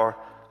who you are?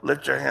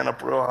 Lift your hand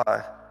up real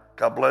high.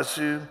 God bless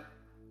you.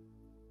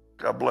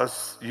 God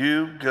bless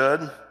you.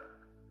 Good.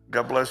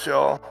 God bless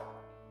y'all.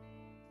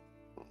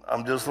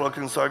 I'm just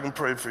looking so I can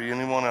pray for you.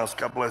 Anyone else?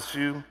 God bless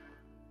you.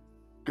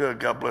 Good.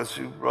 God bless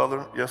you,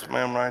 brother. Yes,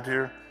 ma'am, right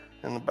here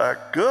in the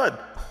back. Good.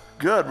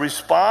 Good.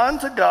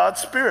 Respond to God's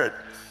Spirit.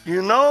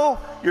 You know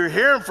you're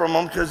hearing from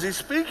him because he's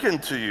speaking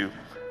to you.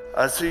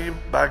 I see you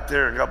back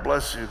there. God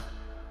bless you.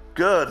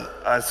 Good.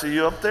 I see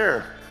you up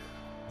there.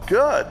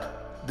 Good.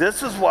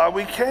 This is why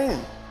we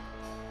came.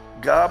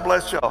 God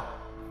bless y'all.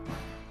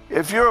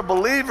 If you're a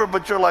believer,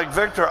 but you're like,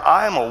 Victor,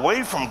 I am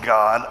away from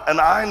God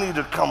and I need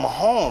to come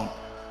home.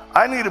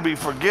 I need to be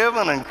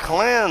forgiven and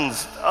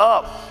cleansed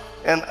up.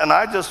 And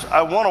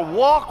I want to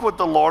walk with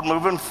the Lord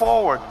moving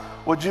forward.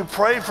 Would you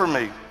pray for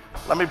me?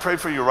 Let me pray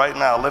for you right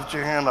now. Lift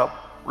your hand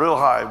up real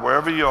high,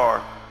 wherever you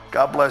are.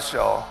 God bless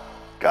y'all.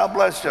 God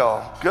bless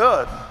y'all.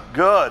 Good.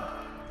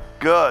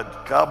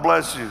 God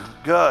bless you.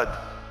 Good.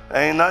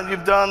 Ain't nothing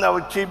you've done that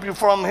would keep you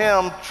from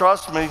him.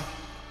 Trust me.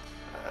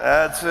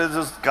 That's it.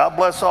 Just God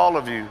bless all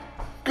of you.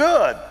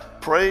 Good.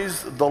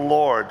 Praise the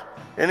Lord.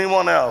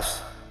 Anyone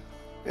else?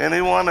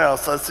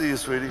 I see you,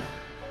 sweetie.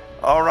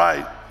 All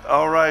right.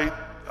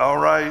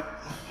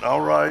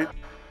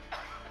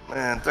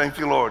 Man, thank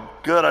you, Lord.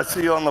 Good. I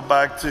see you on the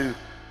back, too.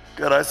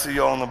 Good. I see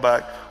you on the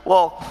back.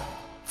 Well,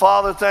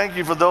 Father, thank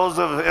you for those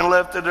that have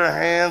lifted their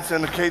hands,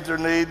 indicate their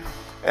need.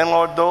 And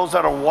Lord, those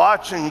that are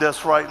watching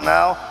this right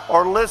now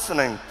or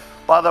listening,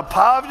 by the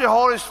power of your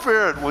Holy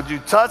Spirit, would you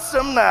touch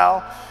them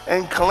now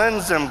and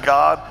cleanse them,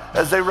 God,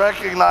 as they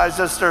recognize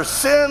it's their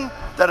sin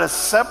that has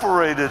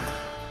separated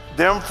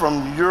them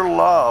from your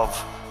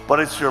love, but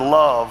it's your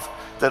love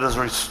that has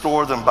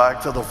restored them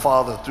back to the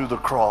Father through the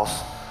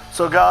cross.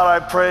 So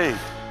God, I pray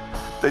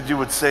that you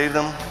would save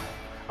them.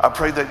 I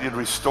pray that you'd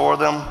restore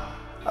them.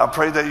 I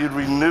pray that you'd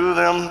renew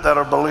them that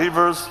are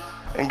believers.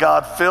 And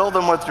God, fill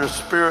them with your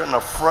Spirit in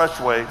a fresh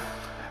way.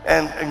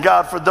 And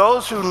God, for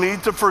those who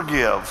need to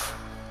forgive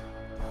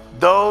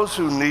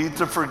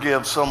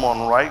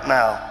someone right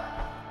now,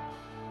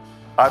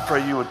 I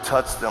pray you would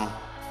touch them.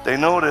 They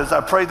know it is.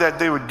 I pray that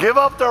they would give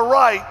up their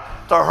right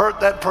to hurt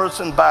that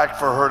person back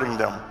for hurting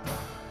them.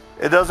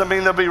 It doesn't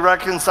mean they'll be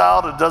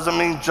reconciled. It doesn't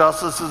mean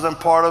justice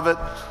isn't part of it.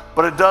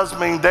 But it does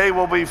mean they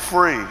will be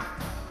free.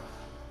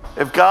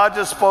 If God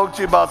just spoke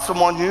to you about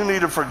someone you need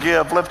to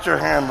forgive, lift your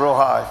hand real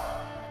high.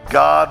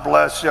 God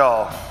bless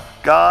y'all.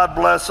 God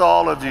bless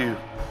all of you.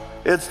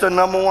 It's the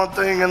number one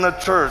thing in the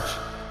church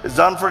is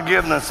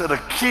unforgiveness. It'll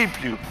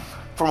keep you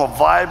from a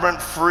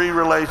vibrant, free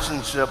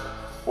relationship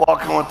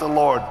walking with the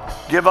Lord.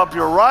 Give up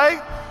your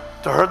right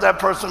to hurt that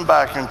person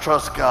back and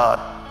trust God.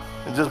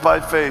 And just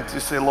by faith, you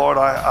say, Lord,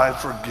 I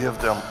forgive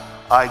them.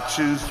 I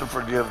choose to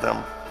forgive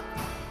them.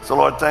 So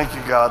Lord, thank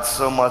you, God,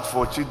 so much for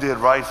what you did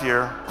right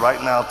here,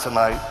 right now,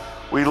 tonight.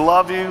 We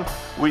love you.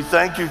 We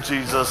thank you,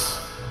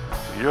 Jesus.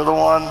 You're the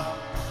one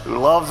who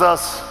loves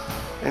us,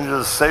 and you're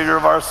the Savior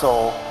of our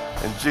soul.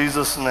 In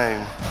Jesus'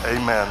 name,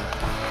 amen.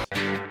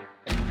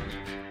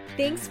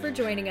 Thanks for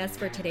joining us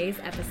for today's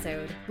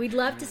episode. We'd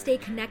love to stay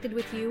connected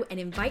with you and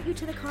invite you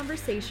to the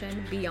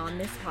conversation beyond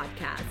this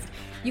podcast.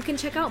 You can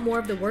check out more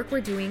of the work we're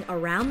doing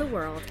around the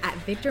world at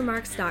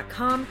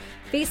victormarks.com,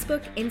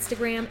 Facebook,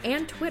 Instagram,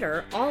 and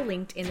Twitter, all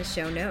linked in the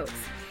show notes.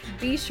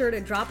 Be sure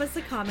to drop us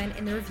a comment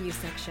in the review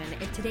section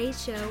if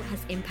today's show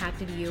has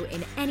impacted you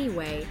in any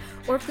way,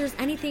 or if there's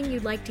anything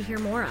you'd like to hear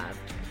more of.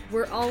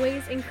 We're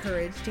always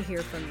encouraged to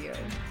hear from you.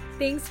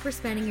 Thanks for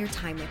spending your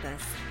time with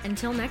us.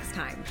 Until next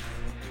time.